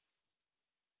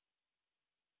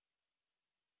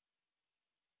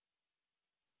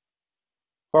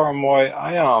 Farah Moy,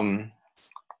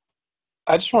 I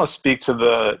I just want to speak to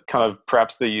the kind of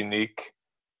perhaps the unique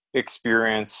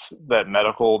experience that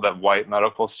white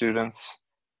medical students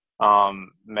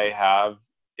may have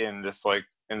in this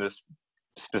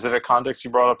specific context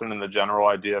you brought up, and in the general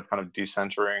idea of kind of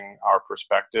decentering our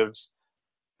perspectives.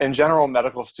 In general,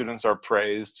 medical students are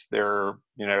praised for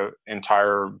the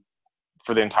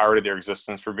entirety of their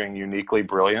existence for being uniquely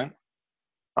brilliant.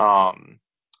 And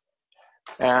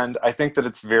I think that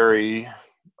it's very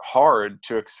hard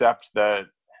to accept that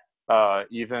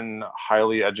even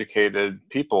highly educated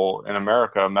people in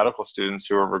America, medical students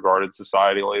who are regarded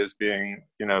societally as being,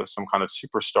 some kind of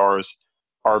superstars,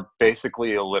 are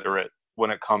basically illiterate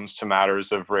when it comes to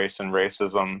matters of race and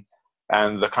racism.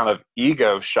 And the kind of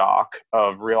ego shock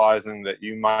of realizing that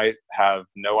you might have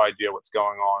no idea what's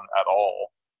going on at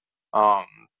all,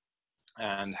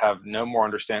 and have no more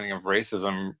understanding of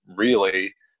racism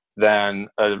really than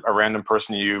a random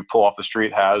person you pull off the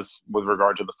street has with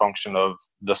regard to the function of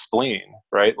the spleen,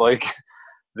 right? Like,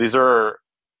 these are,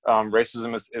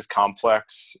 racism is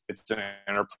complex. It's an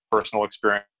interpersonal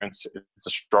experience. It's a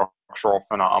structural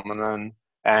phenomenon.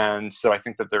 And so I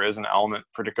think that there is an element,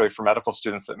 particularly for medical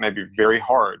students, that may be very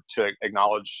hard to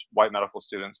acknowledge, white medical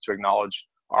students, to acknowledge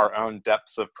our own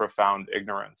depths of profound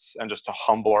ignorance, and just to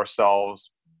humble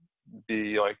ourselves,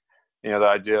 be like, the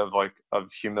idea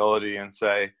of humility, and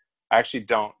say, I actually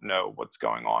don't know what's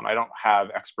going on. I don't have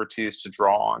expertise to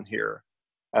draw on here.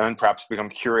 And then perhaps become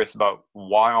curious about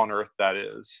why on earth that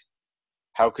is.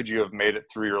 How could you have made it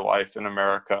through your life in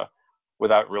America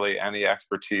without really any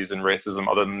expertise in racism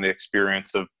other than the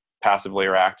experience of passively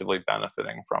or actively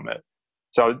benefiting from it?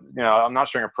 So, I'm not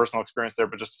sharing a personal experience there,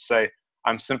 but just to say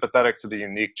I'm sympathetic to the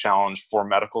unique challenge for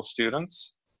medical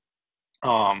students,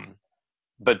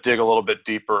 but dig a little bit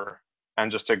deeper and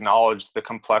just acknowledge the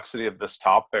complexity of this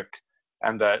topic,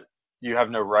 and that you have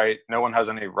no one has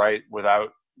any right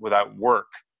without work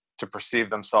to perceive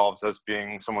themselves as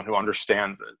being someone who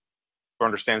understands it, or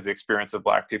understands the experience of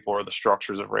Black people or the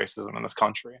structures of racism in this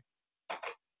country.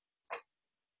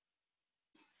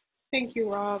 Thank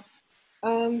you, Rob.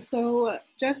 So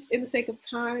just in the sake of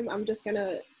time, I'm just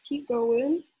gonna keep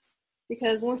going,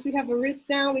 because once we have the roots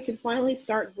down, we can finally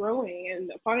start growing.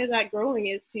 And a part of that growing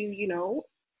is to,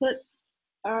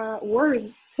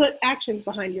 put actions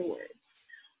behind your words.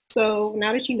 So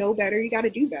now that you know better, you got to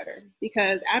do better,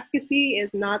 because advocacy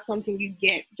is not something you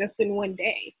get just in one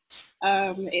day.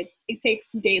 It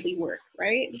takes daily work,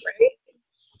 right?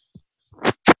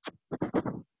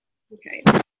 Okay.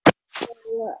 So,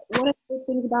 one of the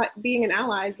things about being an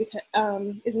ally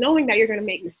is knowing that you're going to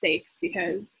make mistakes,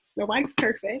 because nobody's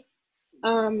perfect.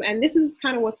 And this is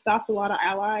kind of what stops a lot of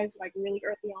allies, like really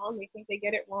early on. They think they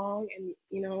get it wrong, and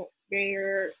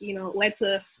they're led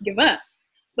to give up.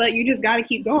 But you just got to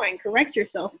keep going, correct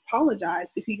yourself,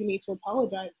 apologize to who you need to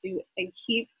apologize to, and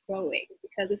keep going,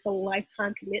 because it's a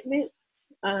lifetime commitment,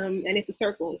 and it's a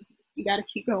circle. You got to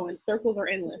keep going. Circles are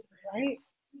endless, right?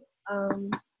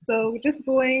 So just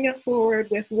going forward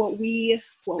with what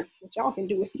y'all can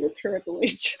do with your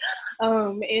privilege,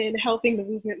 in helping the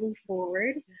movement move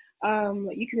forward.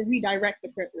 You can redirect the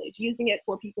privilege, using it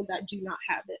for people that do not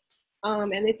have it.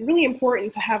 And it's really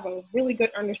important to have a really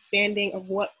good understanding of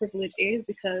what privilege is,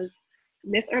 because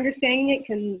misunderstanding it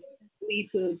can lead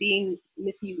to being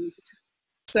misused.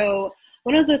 So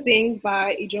one of the things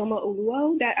by Ijoma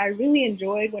Oluo that I really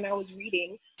enjoyed when I was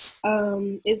reading,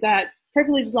 is that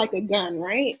privilege is like a gun,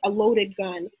 right? A loaded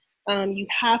gun. You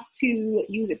have to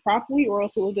use it properly, or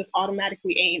else it will just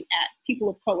automatically aim at people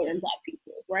of color and Black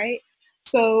people, right?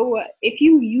 So if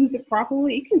you use it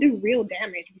properly, it can do real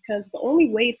damage, because the only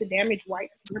way to damage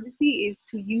white supremacy is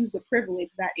to use the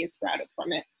privilege that is sprouted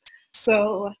from it.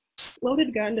 So,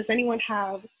 loaded gun, does anyone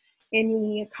have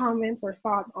any comments or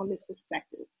thoughts on this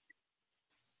perspective?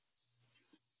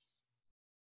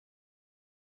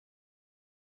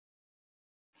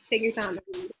 Take your time.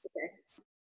 Okay.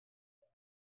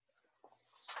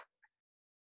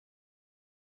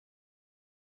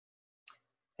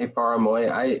 Hey,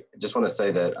 Faramoy, I just want to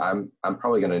say that I'm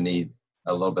probably going to need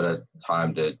a little bit of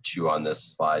time to chew on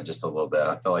this slide just a little bit.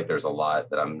 I feel like there's a lot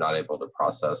that I'm not able to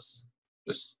process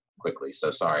just quickly.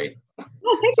 So sorry.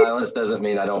 Silence doesn't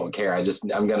mean I don't care.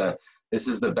 This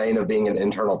is the bane of being an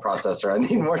internal processor. I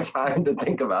need more time to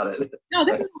think about it. No,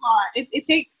 this is a lot. It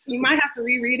takes, you might have to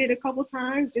reread it a couple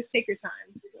times. Just take your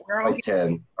time. We're all like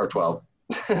 10 or 12.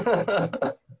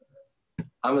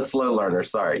 I'm a slow learner,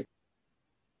 sorry.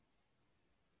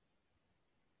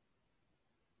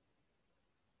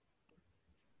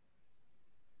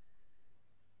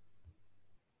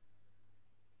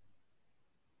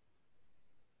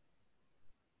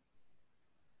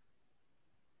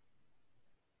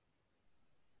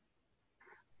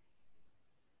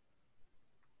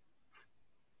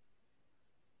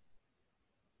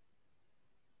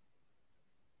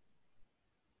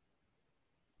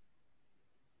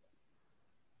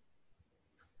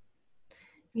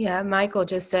 Yeah, Michael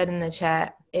just said in the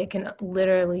chat, it can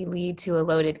literally lead to a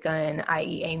loaded gun,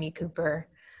 i.e. Amy Cooper.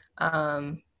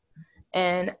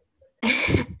 And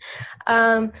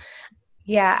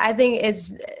yeah, I think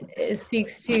it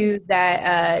speaks to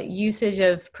that usage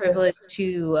of privilege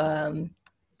to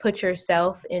put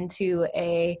yourself into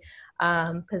a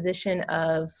position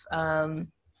of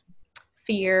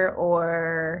fear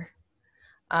or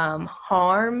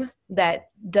harm that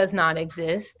does not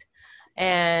exist.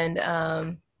 And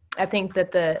I think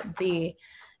that the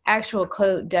actual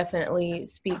quote definitely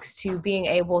speaks to being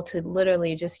able to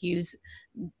literally just use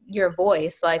your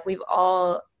voice. Like, we've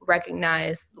all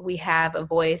recognized we have a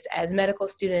voice as medical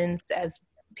students, as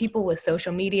people with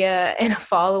social media and a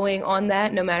following on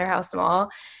that, no matter how small.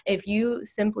 If you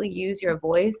simply use your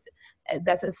voice,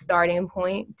 that's a starting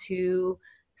point to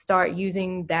start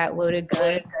using that loaded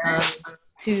gun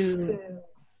to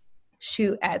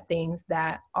shoot at things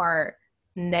that are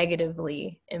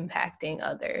negatively impacting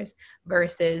others,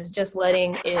 versus just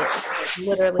letting it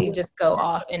literally just go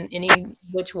off in any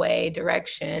which way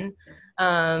direction.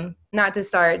 Not to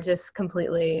start just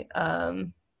completely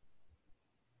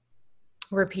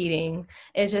repeating.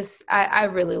 It's just, I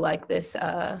really like this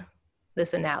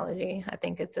this analogy. I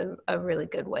think it's a really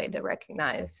good way to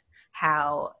recognize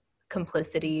how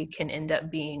complicity can end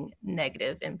up being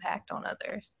negative impact on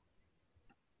others.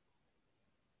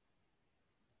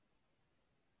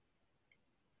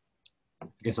 I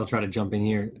guess I'll try to jump in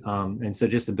here. And so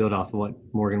just to build off of what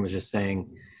Morgan was just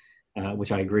saying,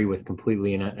 which I agree with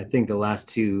completely. And I think the last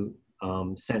two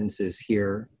sentences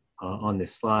here on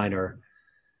this slide are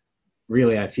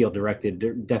really, I feel,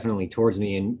 directed definitely towards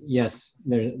me. And yes,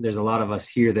 there's a lot of us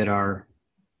here that are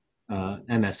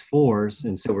MS4s,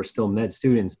 and so we're still med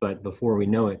students, but before we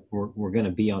know it, we're going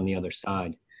to be on the other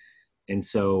side. And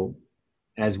so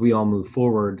as we all move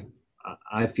forward,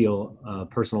 I feel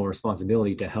personal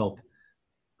responsibility to help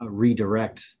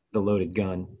redirect the loaded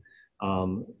gun,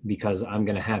 because I'm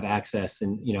going to have access,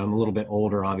 and I'm a little bit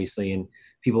older, obviously, and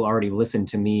people already listen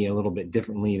to me a little bit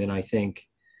differently than I think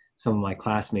some of my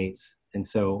classmates. And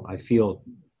so I feel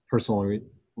personal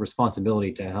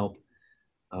responsibility to help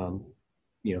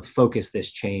focus this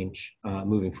change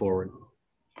moving forward.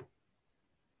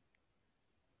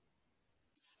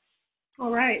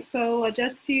 All right, so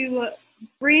just to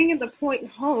bring the point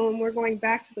home, we're going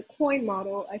back to the COIN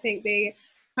model. I think they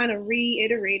kind of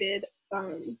reiterated,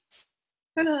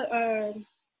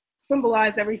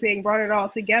 symbolized everything, brought it all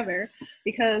together.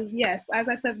 Because yes, as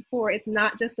I said before, it's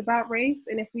not just about race.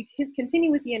 And if we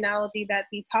continue with the analogy that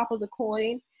the top of the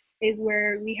coin is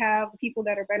where we have people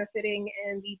that are benefiting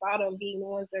and the bottom being the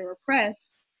ones that are oppressed,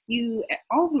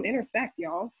 all of them intersect,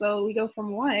 y'all. So we go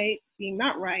from white being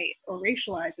not right or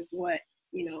racialized is what,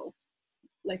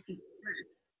 let's see.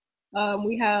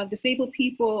 We have disabled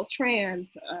people,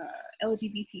 trans,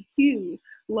 LGBTQ,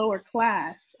 lower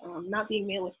class, not being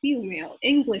male or female,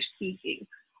 English speaking,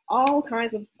 all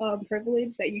kinds of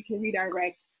privilege that you can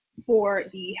redirect for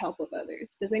the help of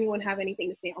others. Does anyone have anything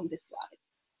to say on this slide?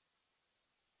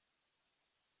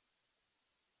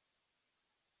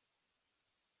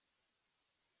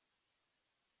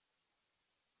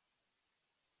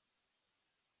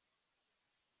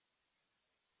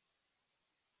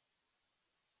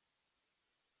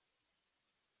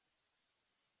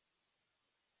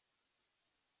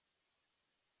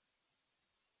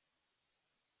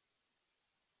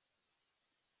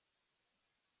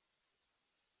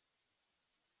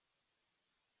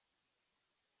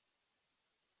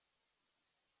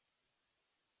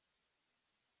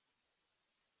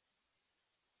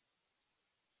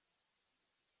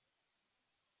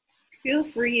 Feel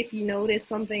free if you notice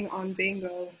something on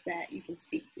bingo that you can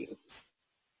speak to.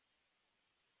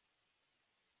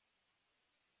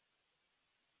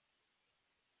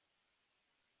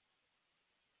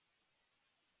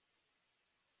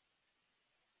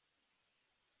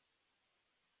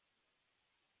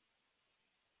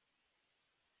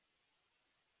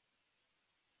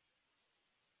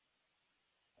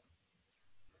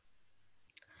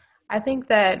 I think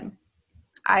that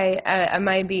I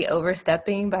might be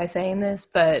overstepping by saying this,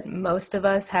 but most of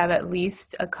us have at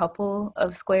least a couple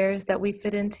of squares that we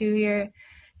fit into here.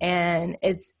 And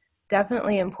it's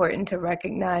definitely important to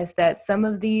recognize that some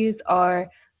of these are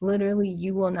literally,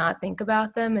 you will not think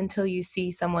about them until you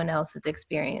see someone else's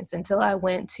experience. Until I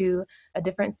went to a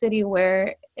different city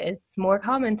where it's more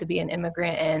common to be an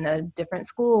immigrant, and a different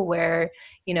school where,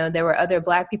 there were other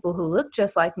Black people who looked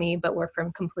just like me, but were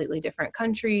from completely different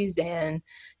countries and,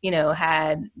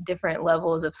 had different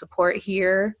levels of support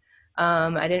here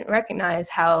I didn't recognize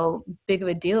how big of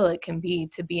a deal it can be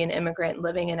to be an immigrant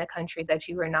living in a country that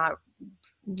you were not,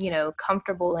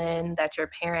 comfortable in, that your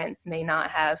parents may not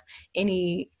have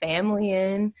any family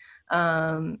in.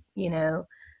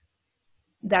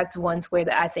 That's one square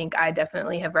that I think I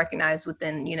definitely have recognized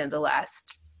within, the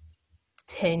last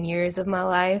 10 years of my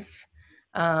life,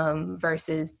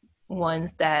 versus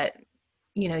ones that,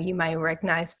 you might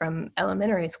recognize from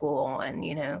elementary school and,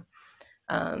 yeah.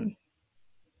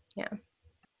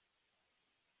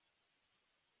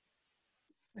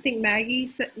 I think Maggie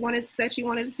said she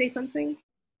wanted to say something.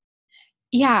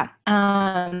 Yeah.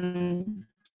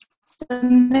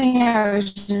 Something I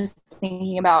was just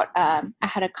thinking about, I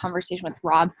had a conversation with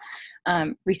Rob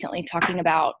recently talking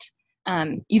about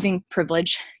using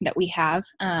privilege that we have,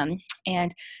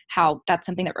 and how that's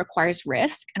something that requires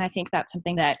risk. And I think that's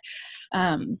something that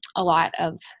a lot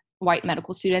of white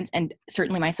medical students, and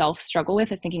certainly myself, struggle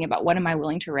with, of thinking about what am I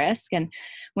willing to risk. And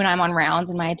when I'm on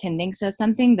rounds and my attending says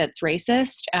something that's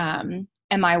racist,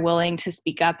 am I willing to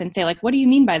speak up and say, like, what do you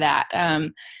mean by that?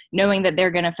 Knowing that they're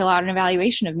going to fill out an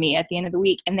evaluation of me at the end of the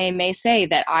week, and they may say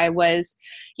that I was,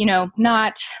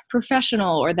 not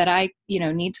professional, or that I,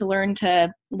 need to learn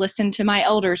to listen to my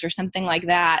elders or something like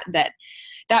that,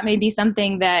 that may be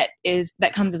something that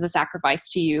comes as a sacrifice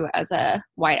to you as a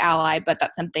white ally. But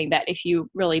that's something that, if you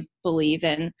really believe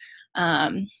in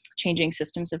changing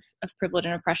systems of privilege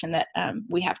and oppression, that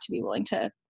we have to be willing to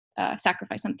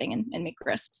sacrifice something and make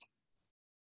risks.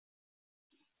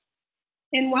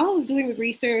 And while I was doing the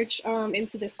research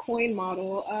into this coin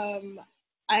model,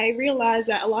 I realized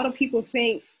that a lot of people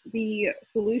think the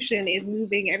solution is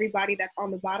moving everybody that's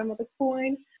on the bottom of the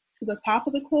coin to the top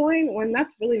of the coin, when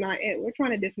that's really not it. We're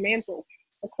trying to dismantle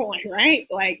the coin, right?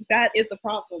 Like, that is the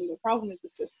problem. The problem is the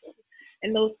system.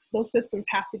 And those systems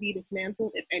have to be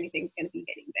dismantled if anything's going to be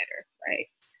getting better,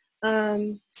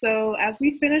 right? So as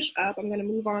we finish up, I'm going to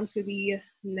move on to the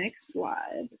next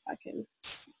slide, if I can.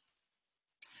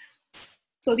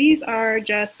 So these are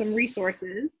just some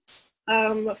resources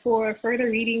for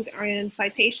further readings and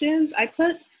citations. I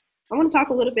want to talk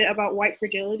a little bit about White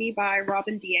Fragility by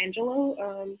Robin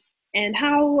DiAngelo, and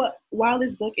how, while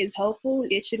this book is helpful,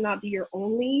 it should not be your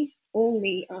only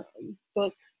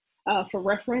book for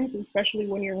reference, especially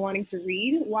when you're wanting to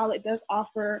read. While it does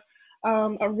offer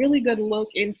a really good look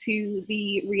into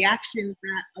the reactions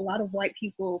that a lot of white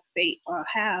people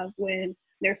have when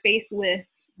they're faced with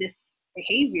this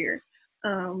behavior.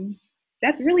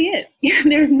 That's really it.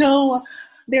 There's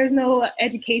no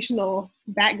educational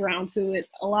background to it.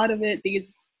 A lot of it, they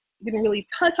just didn't really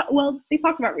touch on. Well, they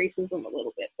talked about racism a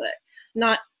little bit, but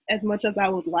not as much as I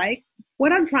would like.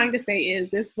 What I'm trying to say is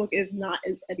this book is not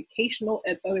as educational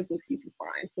as other books you can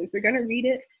find. So if you're going to read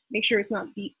it, make sure it's not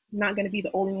going to be the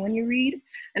only one you read.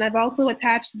 And I've also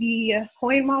attached the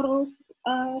coin model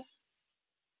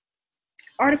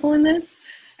article in this,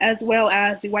 as well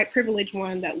as the white privilege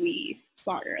one that we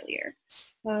saw earlier.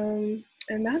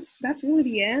 And that's really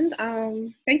the end.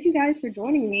 Thank you guys for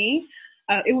joining me.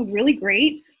 It was really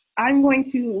great. I'm going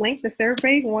to link the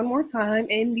survey one more time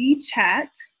in the chat.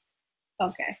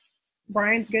 Okay,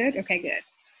 Brian's good? Okay,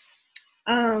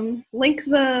 good. Link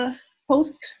the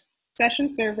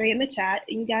post-session survey in the chat.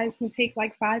 You guys can take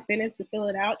like 5 minutes to fill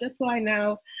it out, just so I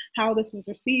know how this was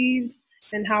received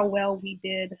and how well we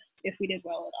did, if we did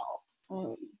well at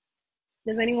all.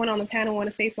 Does anyone on the panel want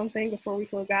to say something before we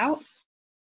close out?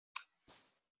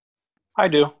 I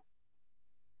do.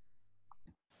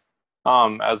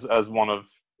 As one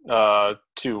of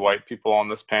two white people on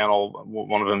this panel,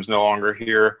 one of them is no longer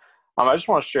here. I just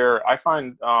want to share, I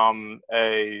find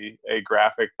a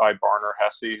graphic by Barner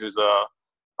Hesse, who's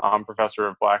a professor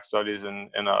of Black Studies in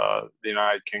the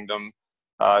United Kingdom.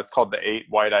 It's called The 8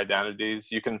 White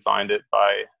Identities. You can find it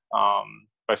by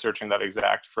searching that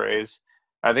exact phrase.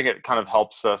 I think it kind of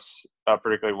helps us,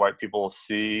 particularly white people,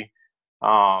 see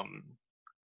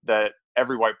that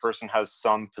every white person has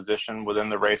some position within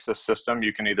the racist system.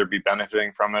 You can either be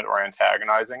benefiting from it or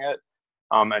antagonizing it.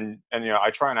 And I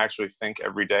try and actually think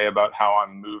every day about how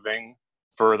I'm moving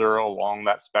further along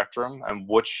that spectrum and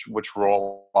which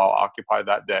role I'll occupy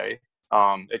that day.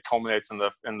 It culminates in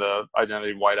the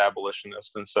identity white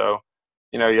abolitionist. And so,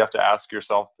 you have to ask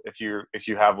yourself if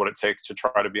you have what it takes to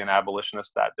try to be an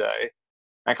abolitionist that day.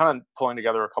 And kind of pulling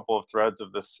together a couple of threads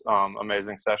of this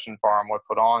amazing session Far and What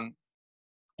put on,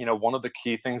 one of the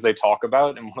key things they talk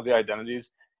about and one of the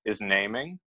identities is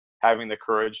naming, having the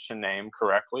courage to name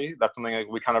correctly. That's something that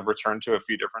we kind of return to a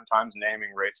few different times,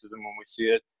 naming racism when we see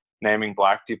it, naming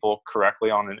Black people correctly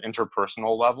on an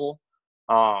interpersonal level.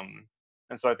 And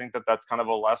so I think that that's kind of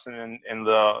a lesson in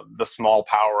the small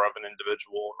power of an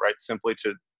individual, right? Simply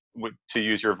to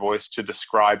use your voice to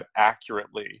describe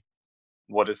accurately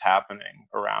what is happening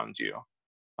around you.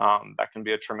 That can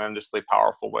be a tremendously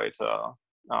powerful way to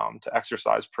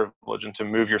exercise privilege and to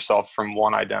move yourself from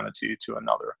one identity to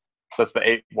another. So that's the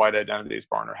 8 white identities,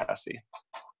 Barner Hesse.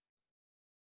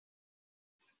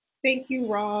 Thank you,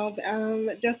 Rob.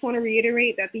 Just want to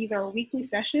reiterate that these are weekly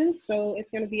sessions, so it's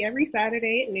going to be every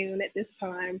Saturday at noon at this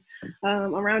time,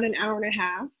 around an hour and a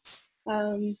half.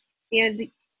 And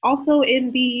also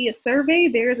in the survey,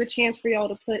 there is a chance for y'all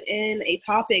to put in a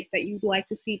topic that you'd like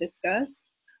to see discussed.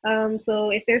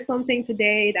 So if there's something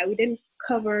today that we didn't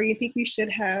cover, you think we should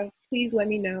have, please let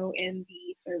me know in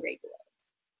the survey below.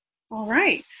 All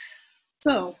right.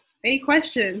 So, any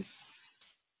questions?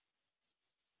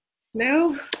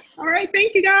 No? All right,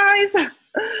 thank you guys.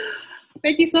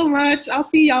 Thank you so much. I'll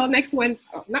see y'all next Wednesday,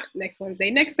 not next Wednesday,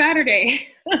 next Saturday.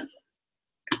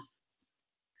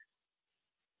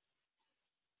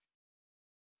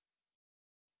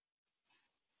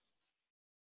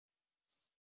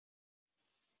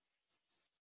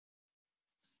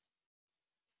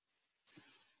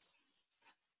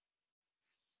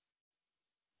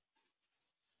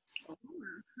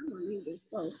 I'm gonna read this.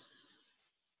 Oh.